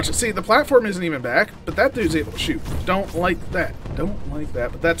 watch it. See, the platform isn't even back, but that dude's able to shoot. Don't like that. Don't like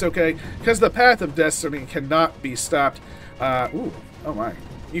that, but that's okay, because the path of destiny cannot be stopped. Ooh, oh my.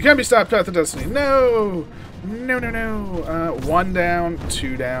 You can be stopped, path of destiny. No! No, no, no. 1 down,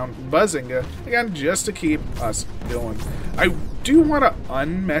 2 down. Buzzinga. Again, just to keep us going. I do want to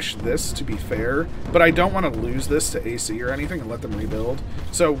unmesh this, to be fair, but I don't want to lose this to AC or anything and let them rebuild.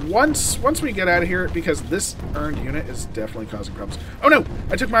 So once we get out of here, because this earned unit is definitely causing problems. Oh no!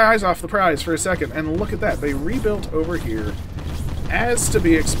 I took my eyes off the prize for a second, and look at that. They rebuilt over here, as to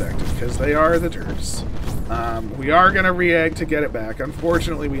be expected, because they are the turds. We are going to re-egg to get it back.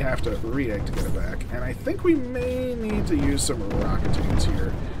 Unfortunately, we have to re-egg to get it back. And I think we may need to use some rocketines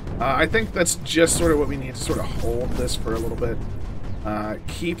here. I think that's just sort of what we need to sort of hold this for a little bit.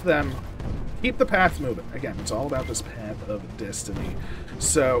 Keep the path moving. Again, it's all about this path of destiny.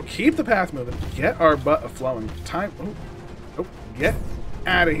 So keep the path moving. Get our butt flowing. Time. Oh, get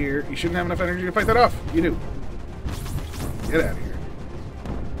out of here. You shouldn't have enough energy to fight that off. You do. Get out of here.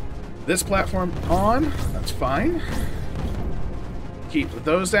 This platform on, that's fine. Keep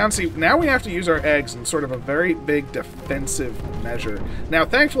those down. See, now we have to use our eggs in sort of a very big defensive measure. Now,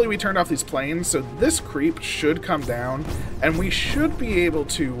 thankfully, we turned off these planes, so this creep should come down, and we should be able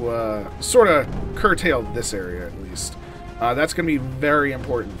to sort of curtail this area, at least. That's going to be very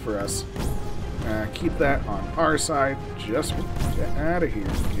important for us. Keep that on our side. Just get out of here.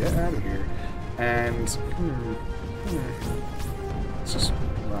 Get out of here. And, let's just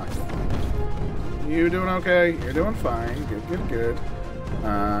rock it. You doing okay? You're doing fine. Good, good, good.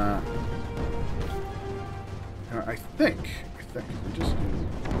 I think we just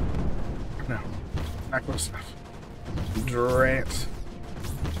no, not close enough. Drat.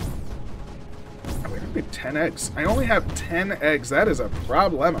 Oh, wait, I need 10 eggs. I only have 10 eggs. That is a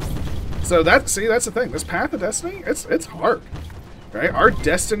problem. So that's the thing. This Path of Destiny, it's hard, right? Our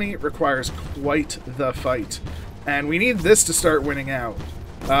destiny requires quite the fight, and we need this to start winning out.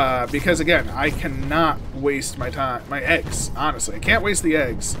 Because again, I cannot waste my time, my eggs. Honestly, I can't waste the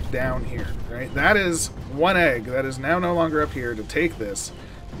eggs down here, right? That is one egg that is now no longer up here to take this,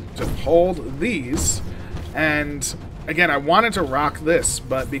 to hold these, and again, I wanted to rock this,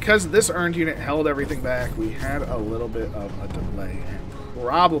 but because this earned unit held everything back, we had a little bit of a delay and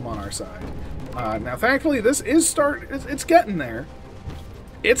problem on our side. Now, thankfully, this is it's getting there.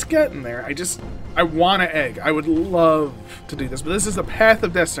 It's getting there. I want an egg. I would love to do this, but this is the Path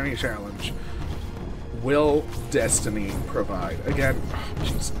of Destiny challenge. Will Destiny provide? Again,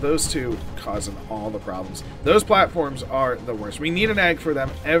 jeez, those two causing all the problems. Those platforms are the worst. We need an egg for them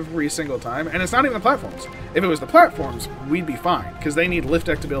every single time, and it's not even the platforms. If it was the platforms, we'd be fine, because they need lift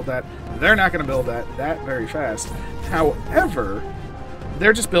deck to build that. They're not going to build that very fast. However,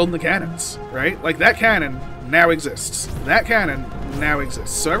 they're just building the cannons, right? Like, that cannon now exists. That cannon now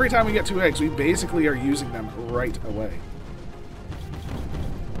exists. So every time we get 2 eggs, we basically are using them right away.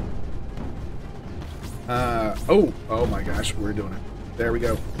 Oh my gosh, we're doing it. There we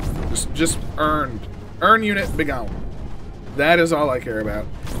go. Just earn unit, be gone. That is all I care about.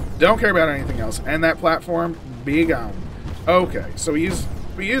 Don't care about anything else. And that platform, be gone. Okay, so we used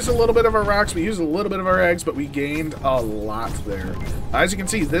a little bit of our rocks, we used a little bit of our eggs, but we gained a lot there. As you can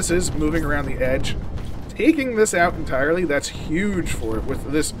see, this is moving around the edge. Taking this out entirely, that's huge for it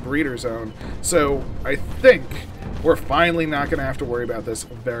with this breeder zone. So I think we're finally not going to have to worry about this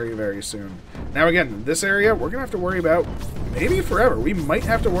very, very soon. Now again, this area, we're going to have to worry about maybe forever. We might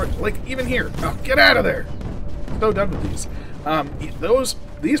have to worry, like even here. Oh, get out of there! So done with these.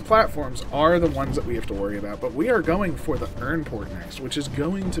 These platforms are the ones that we have to worry about, but we are going for the Earn Port next, which is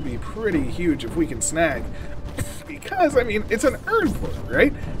going to be pretty huge if we can snag. Because, I mean, it's an Earn Port,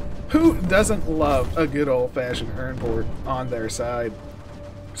 right? Who doesn't love a good old-fashioned Earn Port on their side?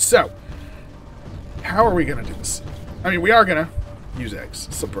 So, how are we going to do this? I mean, we are going to use eggs.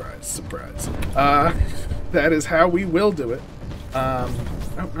 Surprise, surprise. That is how we will do it.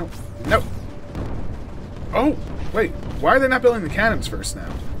 No. Oh, wait. Why are they not building the cannons first now?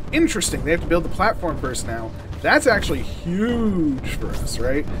 Interesting. They have to build the platform first now. That's actually huge for us,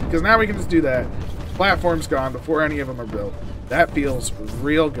 right? Because now we can just do that. Platform's gone before any of them are built. That feels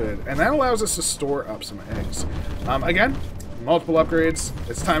real good. And that allows us to store up some eggs. Again, multiple upgrades.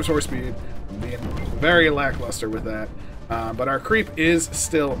 It's times 4 speed. I'm being very lackluster with that. But our creep is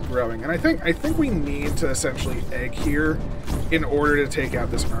still growing. And I think we need to essentially egg here in order to take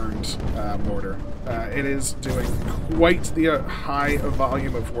out this earned mortar. It is doing quite the high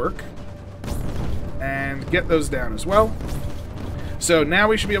volume of work. And get those down as well. So now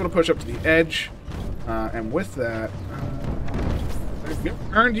we should be able to push up to the edge. And with that,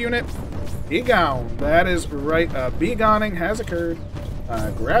 earned unit, be gone. That is right. Be-goning has occurred.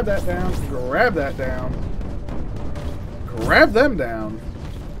 Grab that down. Grab that down. Grab them down.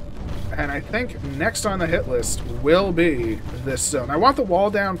 And I think next on the hit list will be this zone. I want the wall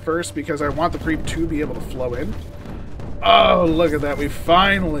down first because I want the creep to be able to flow in. Oh, look at that. We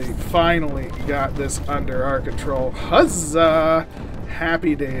finally got this under our control. Huzzah!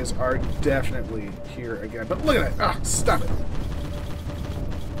 Happy days are definitely here again. But look at that. Oh, stop it.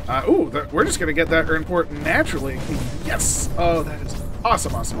 We're just going to get that Earn Port naturally. Yes! Oh, that is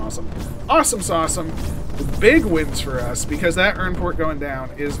awesome, awesome, awesome. Awesome awesome. Big wins for us because that Earn Port going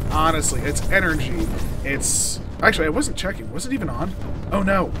down is honestly, it's energy. It's... Actually, I wasn't checking. Was it even on? Oh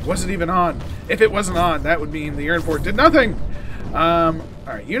no, was it even on? If it wasn't on, that would mean the Earn Port did nothing.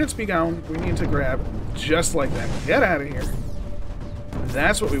 Alright, units be gone. We need to grab just like that. Get out of here.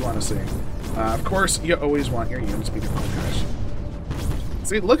 That's what we want to see. Of course, you always want your units to be gone. Oh gosh.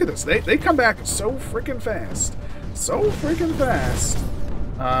 See, look at this. They come back so freaking fast. So freaking fast.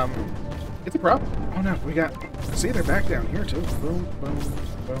 It's a problem. Oh no, we got... See, they're back down here too. Boom, boom,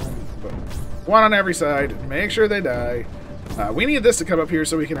 boom, boom. One on every side. Make sure they die. We need this to come up here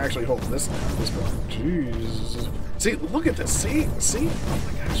so we can actually hold this down at this point. Jeez. See, look at this. See? Oh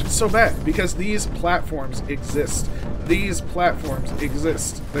my gosh, it's so bad because these platforms exist. These platforms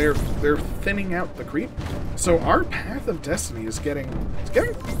exist. They're thinning out the creep. So our Path of Destiny is getting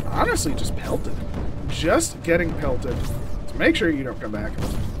honestly just pelted. Just getting pelted. So make sure you don't come back.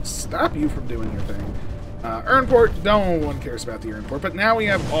 Stop you from doing your thing. Earn Port, no one cares about the Earn Port, but now we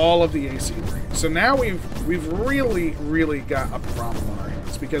have all of the AC rings. So now we've really got a problem on our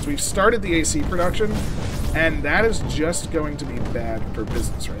hands because we've started the AC production, and that is just going to be bad for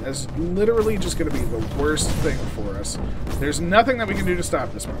business, right? That's literally just going to be the worst thing for us. There's nothing that we can do to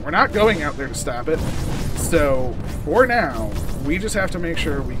stop this one. We're not going out there to stop it. So, for now, we just have to make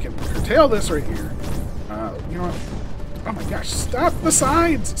sure we can curtail this right here. You know what? Oh my gosh, stop the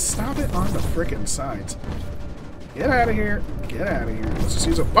sides! Stop it on the frickin' sides. Get out of here. Get out of here. Let's just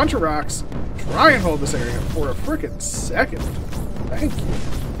use a bunch of rocks. Try and hold this area for a frickin' second. Thank you.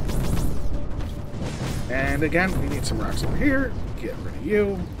 And again, we need some rocks over here. Get rid of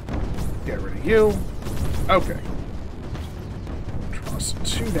you. Get rid of you. Okay. Toss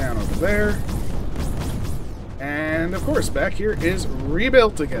 2 down over there. And of course, back here is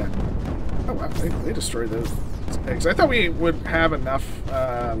rebuilt again. Oh wow, they destroyed those eggs. I thought we would have enough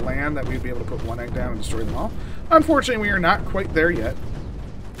land that we'd be able to put 1 egg down and destroy them all. Unfortunately, we are not quite there yet.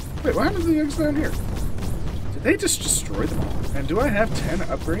 Wait, what happened to the eggs down here? Did they just destroy them all? And do I have 10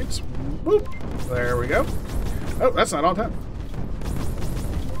 upgrades? Boop. There we go. Oh, that's not all 10.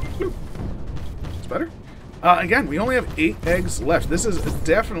 Boop. It's better. Again, we only have 8 eggs left. This is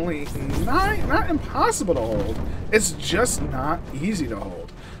definitely not impossible to hold. It's just not easy to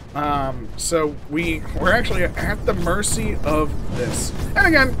hold. So we're actually at the mercy of this. And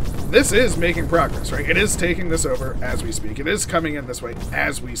again, this is making progress, right? It is taking this over as we speak. It is coming in this way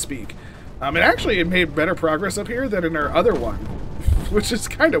as we speak. It made better progress up here than in our other one, which is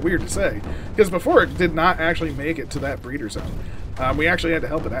kind of weird to say, because before it did not actually make it to that breeder zone. We actually had to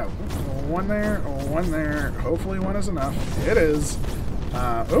help it out. 1 there, 1 there. Hopefully 1 is enough. It is.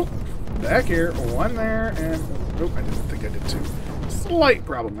 Oh, back here, 1 there, and oh, I didn't think I did 2. Slight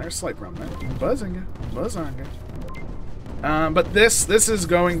problem there. Slight problem there. Buzzing, buzzing. But this is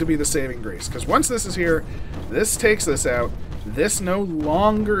going to be the saving grace, because once this is here, this takes this out. This no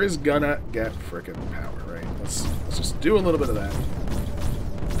longer is gonna get frickin' power, right? Let's just do a little bit of that.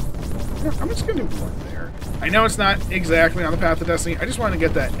 I'm just gonna do 1 there. I know it's not exactly on the path of destiny. I just wanted to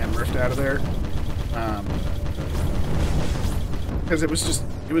get that M rift out of there, because it was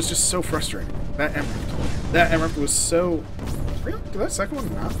just so frustrating. That M rift was so. Really? Did that second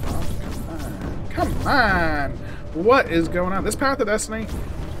one not pop? Come on! What is going on? This path of destiny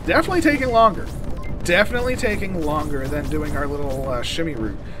definitely taking longer. Definitely taking longer than doing our little shimmy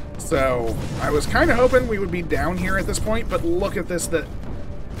route. So I was kind of hoping we would be down here at this point, but look at this.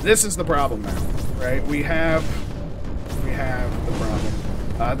 This is the problem now, right? We have the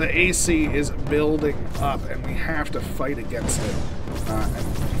problem. The AC is building up, and we have to fight against it. And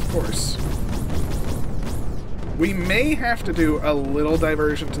of course, we may have to do a little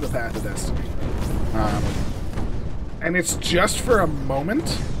diversion to the path of destiny. And it's just for a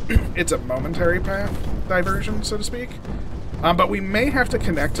moment. It's a momentary path diversion, so to speak. But we may have to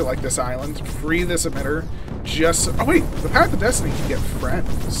connect to, like, this island, free this emitter, just... Oh, wait! The path of destiny can get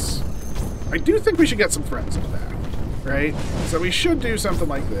friends. I do think we should get some friends in that, right? So we should do something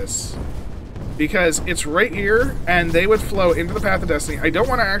like this. Because it's right here, and they would flow into the path of destiny. I don't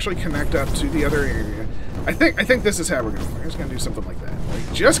want to actually connect up to the other area. I think this is how we're going to do it. We're just going to do something like that.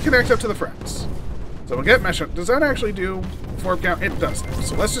 Like, just connect up to the friends. So we'll get mesh up. Does that actually do form count? It does.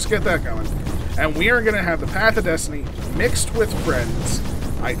 So let's just get that going. And we are going to have the Path of Destiny mixed with friends.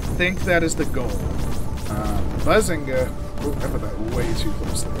 I think that is the goal. Buzzinga. Oh, I put that way too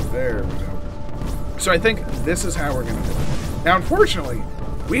close there. There we go. So I think this is how we're going to do it. Now, unfortunately,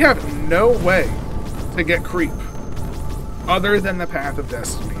 we have no way to get creep other than the Path of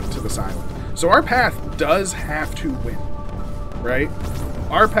Destiny to this island. So our path does have to win, right?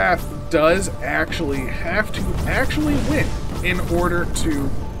 Our path does actually have to win in order to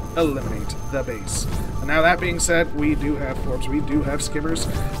eliminate the base. And now that being said, we do have forbs, we do have skimmers,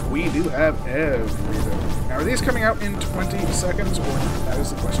 we do have everything. Now, are these coming out in 20 seconds or not? That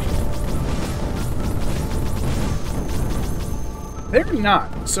is the question. They're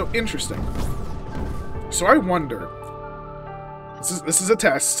not. So interesting. So I wonder, this is a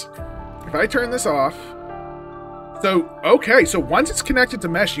test. If I turn this off, so, okay, so once it's connected to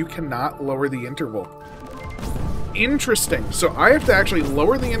mesh, you cannot lower the interval. Interesting. So I have to actually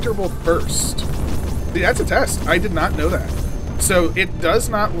lower the interval first. See, that's a test. I did not know that. So it does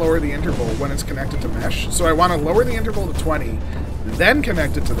not lower the interval when it's connected to mesh. So I want to lower the interval to 20, then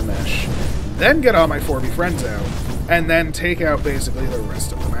connect it to the mesh, then get all my 4B friends out, and then take out basically the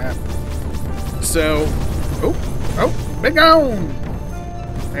rest of the map. So, oh, big on.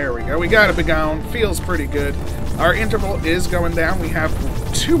 There we go. We got a big on. Feels pretty good. Our interval is going down. We have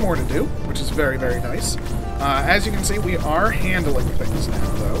 2 more to do, which is very, very nice. As you can see, we are handling things now,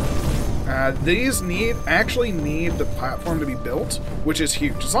 though. These actually need the platform to be built, which is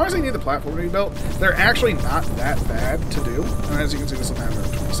huge. As long as they need the platform to be built, they're actually not that bad to do. And as you can see, this will happen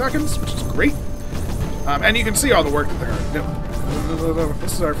in 20 seconds, which is great. And you can see all the work that they're doing.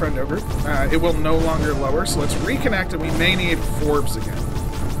 This is our friend over. It will no longer lower, so let's reconnect, and we may need forbs again.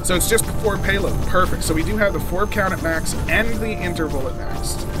 So it's just before payload. Perfect. So we do have the forb count at max and the interval at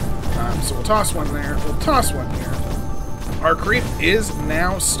max. So we'll toss one there. We'll toss one here. Our creep is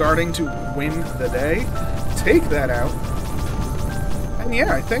now starting to win the day. Take that out. And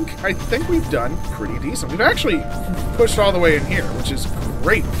yeah, I think we've done pretty decent. We've actually pushed all the way in here, which is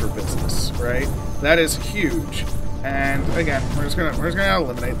great for business, right? That is huge. And again, we're just gonna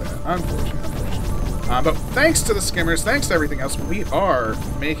eliminate that. Unfortunately. But thanks to the skimmers, thanks to everything else, we are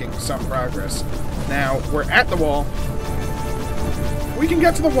making some progress. Now we're at the wall. We can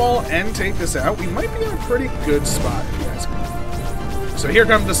get to the wall and take this out. We might be in a pretty good spot, if you ask me. So here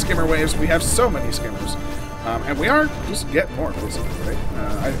come the skimmer waves. We have so many skimmers. And we are just getting more, basically, right?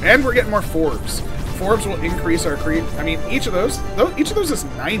 And we're getting more forbs. Forbs will increase our creep. I mean, each of those is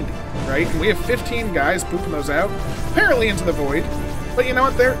 90, right? And we have 15 guys pooping those out, apparently into the void. But you know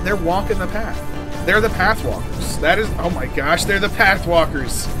what? They're walking the path. They're the path walkers. That is, oh my gosh, they're the path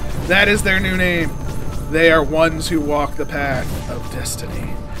walkers. That is their new name. They are ones who walk the path of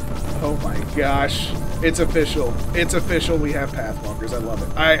destiny. Oh my gosh. It's official. It's official. We have Pathwalkers. I love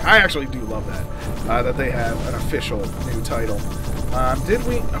it. I actually do love that. That they have an official new title. Did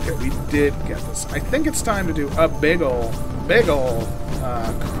we? Okay, we did get this. I think it's time to do a big ol'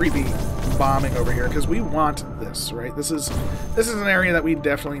 creepy bombing over here, because we want this, right? This is an area that we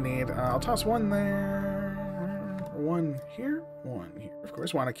definitely need. I'll toss one there. One here. One here. Of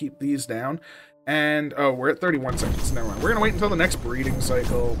course, want to keep these down. And, oh, we're at 31 seconds. Never mind. We're going to wait until the next breeding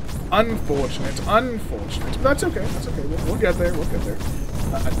cycle. Unfortunate. But that's okay. That's okay. We'll get there. We'll get there.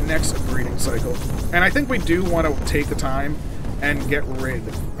 Next breeding cycle. And I think we do want to take the time and get rid...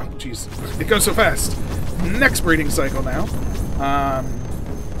 Oh, jeez. It goes so fast. Next breeding cycle now.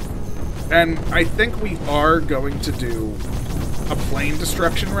 And I think we are going to do a plane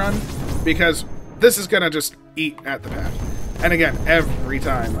destruction run, because this is going to just eat at the path. And again, every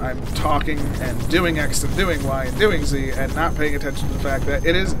time I'm talking and doing X and doing Y and doing Z and not paying attention to the fact that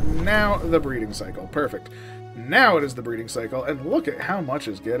it is now the breeding cycle. Perfect. Now it is the breeding cycle, and look at how much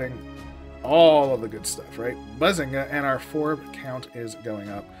is getting all of the good stuff, right? Buzzinga, and our forb count is going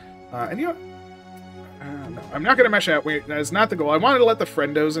up. And you know, no, I'm not going to mesh out. Wait, that is not the goal. I wanted to let the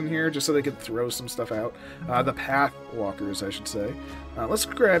friendos in here just so they could throw some stuff out. The path walkers, I should say. Let's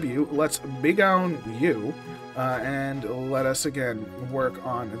grab you. Let's big on you. And let us again work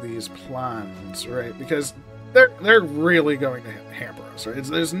on these plans, right? Because they're really going to hamper us, right?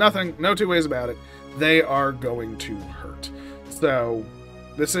 There's no two ways about it. They are going to hurt. So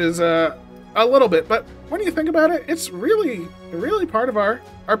this is a little bit, but when you think about it, it's really part of our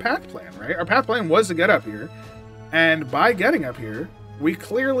path plan, right? Our path plan was to get up here, and by getting up here, we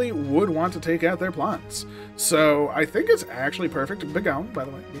clearly would want to take out their plans. So I think it's actually perfect. Big on, by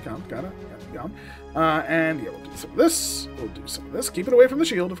the way. Big on, gotta be on. And yeah, we'll do some of this. We'll do some of this. Keep it away from the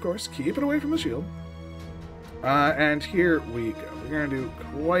shield, of course. Keep it away from the shield. And here we go. We're going to do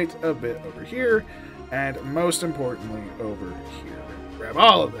quite a bit over here. And most importantly, over here. Grab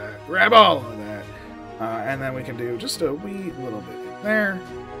all of that. Grab all of that. And then we can do just a wee little bit in there.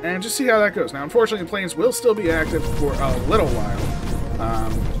 And just see how that goes. Now, unfortunately, the planes will still be active for a little while.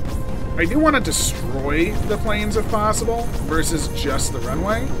 I do want to destroy the planes if possible, versus just the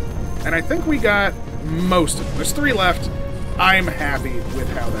runway. And I think we got most of them. There's 3 left. I'm happy with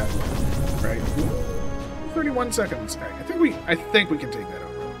how that went. Right? 31 seconds. I think we can take that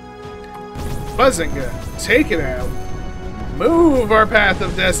over. Buzzinga, take it out. Move our path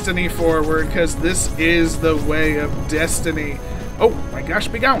of destiny forward, because this is the way of destiny. Oh my gosh,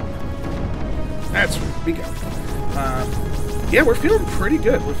 be gone. That's right, be gone. Yeah, we're feeling pretty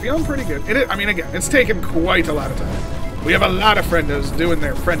good. We're feeling pretty good. I mean, again, it's taken quite a lot of time. We have a lot of friendos doing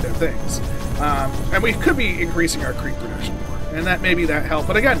their friendo things. And we could be increasing our creep production more. And that maybe that helped.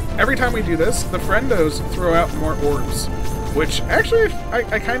 But again, every time we do this, the friendos throw out more orbs. Which, actually,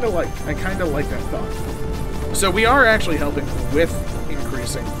 I kind of like. I kind of like that thought. So we are actually helping with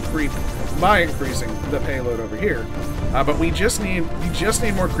increasing creep by increasing the payload over here. But we just need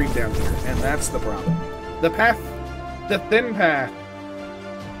more creep down here. And that's the problem. The path... The thin path.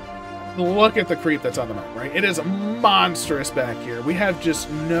 Look at the creep that's on the map, right? It is monstrous back here. We have just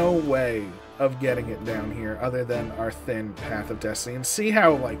no way of getting it down here other than our thin path of destiny. And see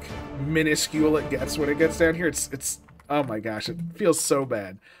how, like, minuscule it gets when it gets down here? It's oh my gosh, it feels so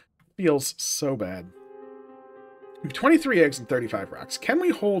bad. Feels so bad. 23 eggs and 35 rocks. Can we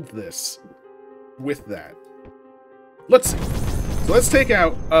hold this with that? Let's see. So let's take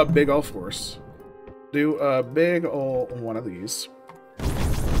out a big ol' force. Do a big ol' one of these.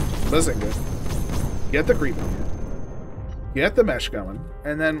 Buzzinga. Get the creep in here. Get the mesh going.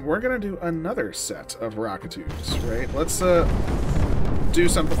 And then we're going to do another set of rocketubes, right? Let's do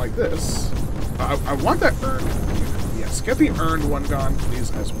something like this. I want that earned. Yes, get the earned one gone,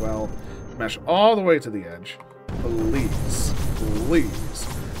 please, as well. Mesh all the way to the edge. Please. Please.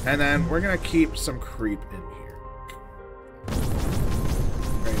 And then we're going to keep some creep in here.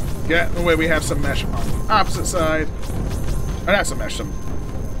 Right. Get in the way we have some mesh on the opposite side. Or not some mesh,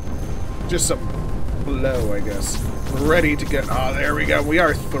 just some blow, I guess. Ready to get... Oh, there we go. We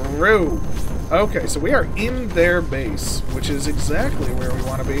are through. Okay, so we are in their base, which is exactly where we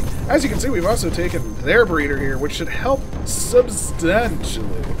want to be. As you can see, we've also taken their breeder here, which should help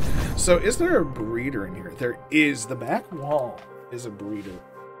substantially. So is there a breeder in here? There is. The back wall is a breeder.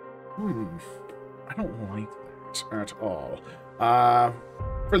 I don't like that at all.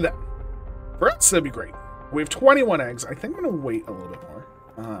 For them. For us, that'd be great. We have 21 eggs. I think I'm going to wait a little bit more.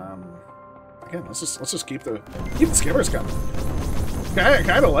 Again, let's just keep the skimmers coming. I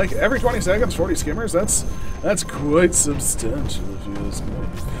kind of like it. Every 20 seconds, 40 skimmers. That's quite substantial, if you ask me.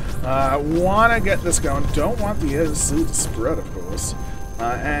 Want to get this going. Don't want the eggs to spread, of course.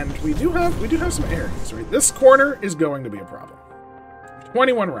 And we do have some areas, right? This corner is going to be a problem.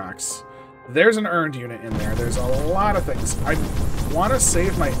 21 rocks. There's an earned unit in there. There's a lot of things. I want to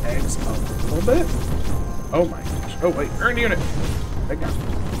save my eggs a little bit. Oh my gosh. Oh wait, earned unit. Egg gun.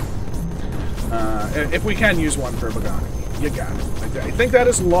 If we can use one for a Bagani. You got it. I think that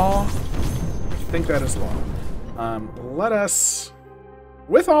is law. Let us,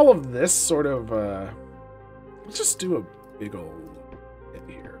 with all of this sort of, let's just do a big old hit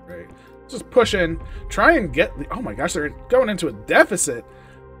here, right? Let's just push in, try and get the, oh my gosh, they're going into a deficit,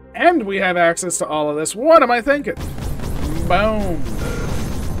 and we have access to all of this. What am I thinking? Boom.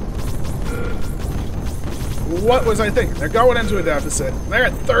 What was I thinking? They're going into a deficit. They're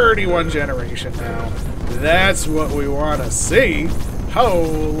at 31 generation now. That's what we want to see.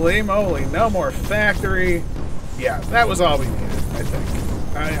 Holy moly, no more factory. Yeah, that was all we needed, I think.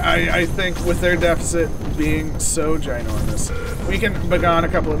 I think with their deficit being so ginormous, we can begone a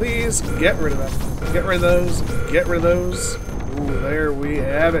couple of these, get rid of them, get rid of those, get rid of those. Ooh, there we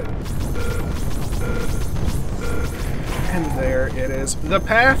have it. And there it is. The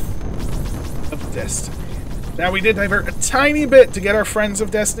path of destiny. Now, we did divert a tiny bit to get our friends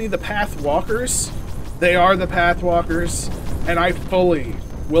of destiny, the Pathwalkers. They are the Pathwalkers, and I fully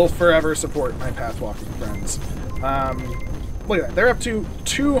will forever support my Pathwalking friends. Look at that. They're up to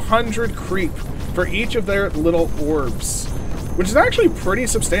 200 creep for each of their little orbs, which is actually pretty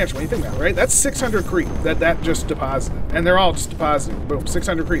substantial when you think about it, right? That's 600 creep that just deposited, and they're all just depositing. Boom,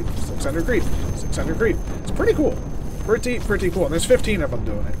 600 creep, 600 creep, 600 creep. It's pretty cool. Pretty cool. And there's 15 of them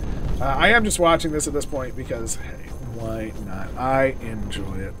doing it. I am just watching this at this point because, hey, why not? I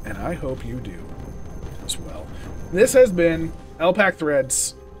enjoy it, and I hope you do as well. This has been LPAC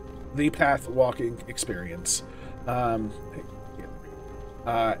Threads, the path walking experience.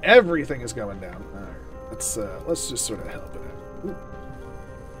 Everything is going down. All right, let's just sort of help it out. Ooh.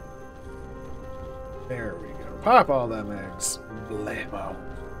 There we go. Pop all them eggs. Blammo.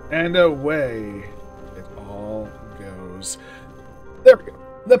 And away it all goes. There we go.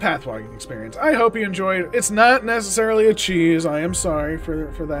 The pathwalking experience. I hope you enjoyed. It's not necessarily a cheese. I am sorry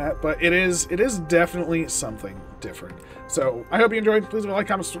for that, but it is definitely something different. So I hope you enjoyed. Please like,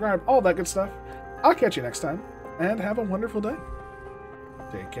 comment, subscribe, all that good stuff. I'll catch you next time, and have a wonderful day.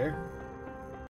 Take care.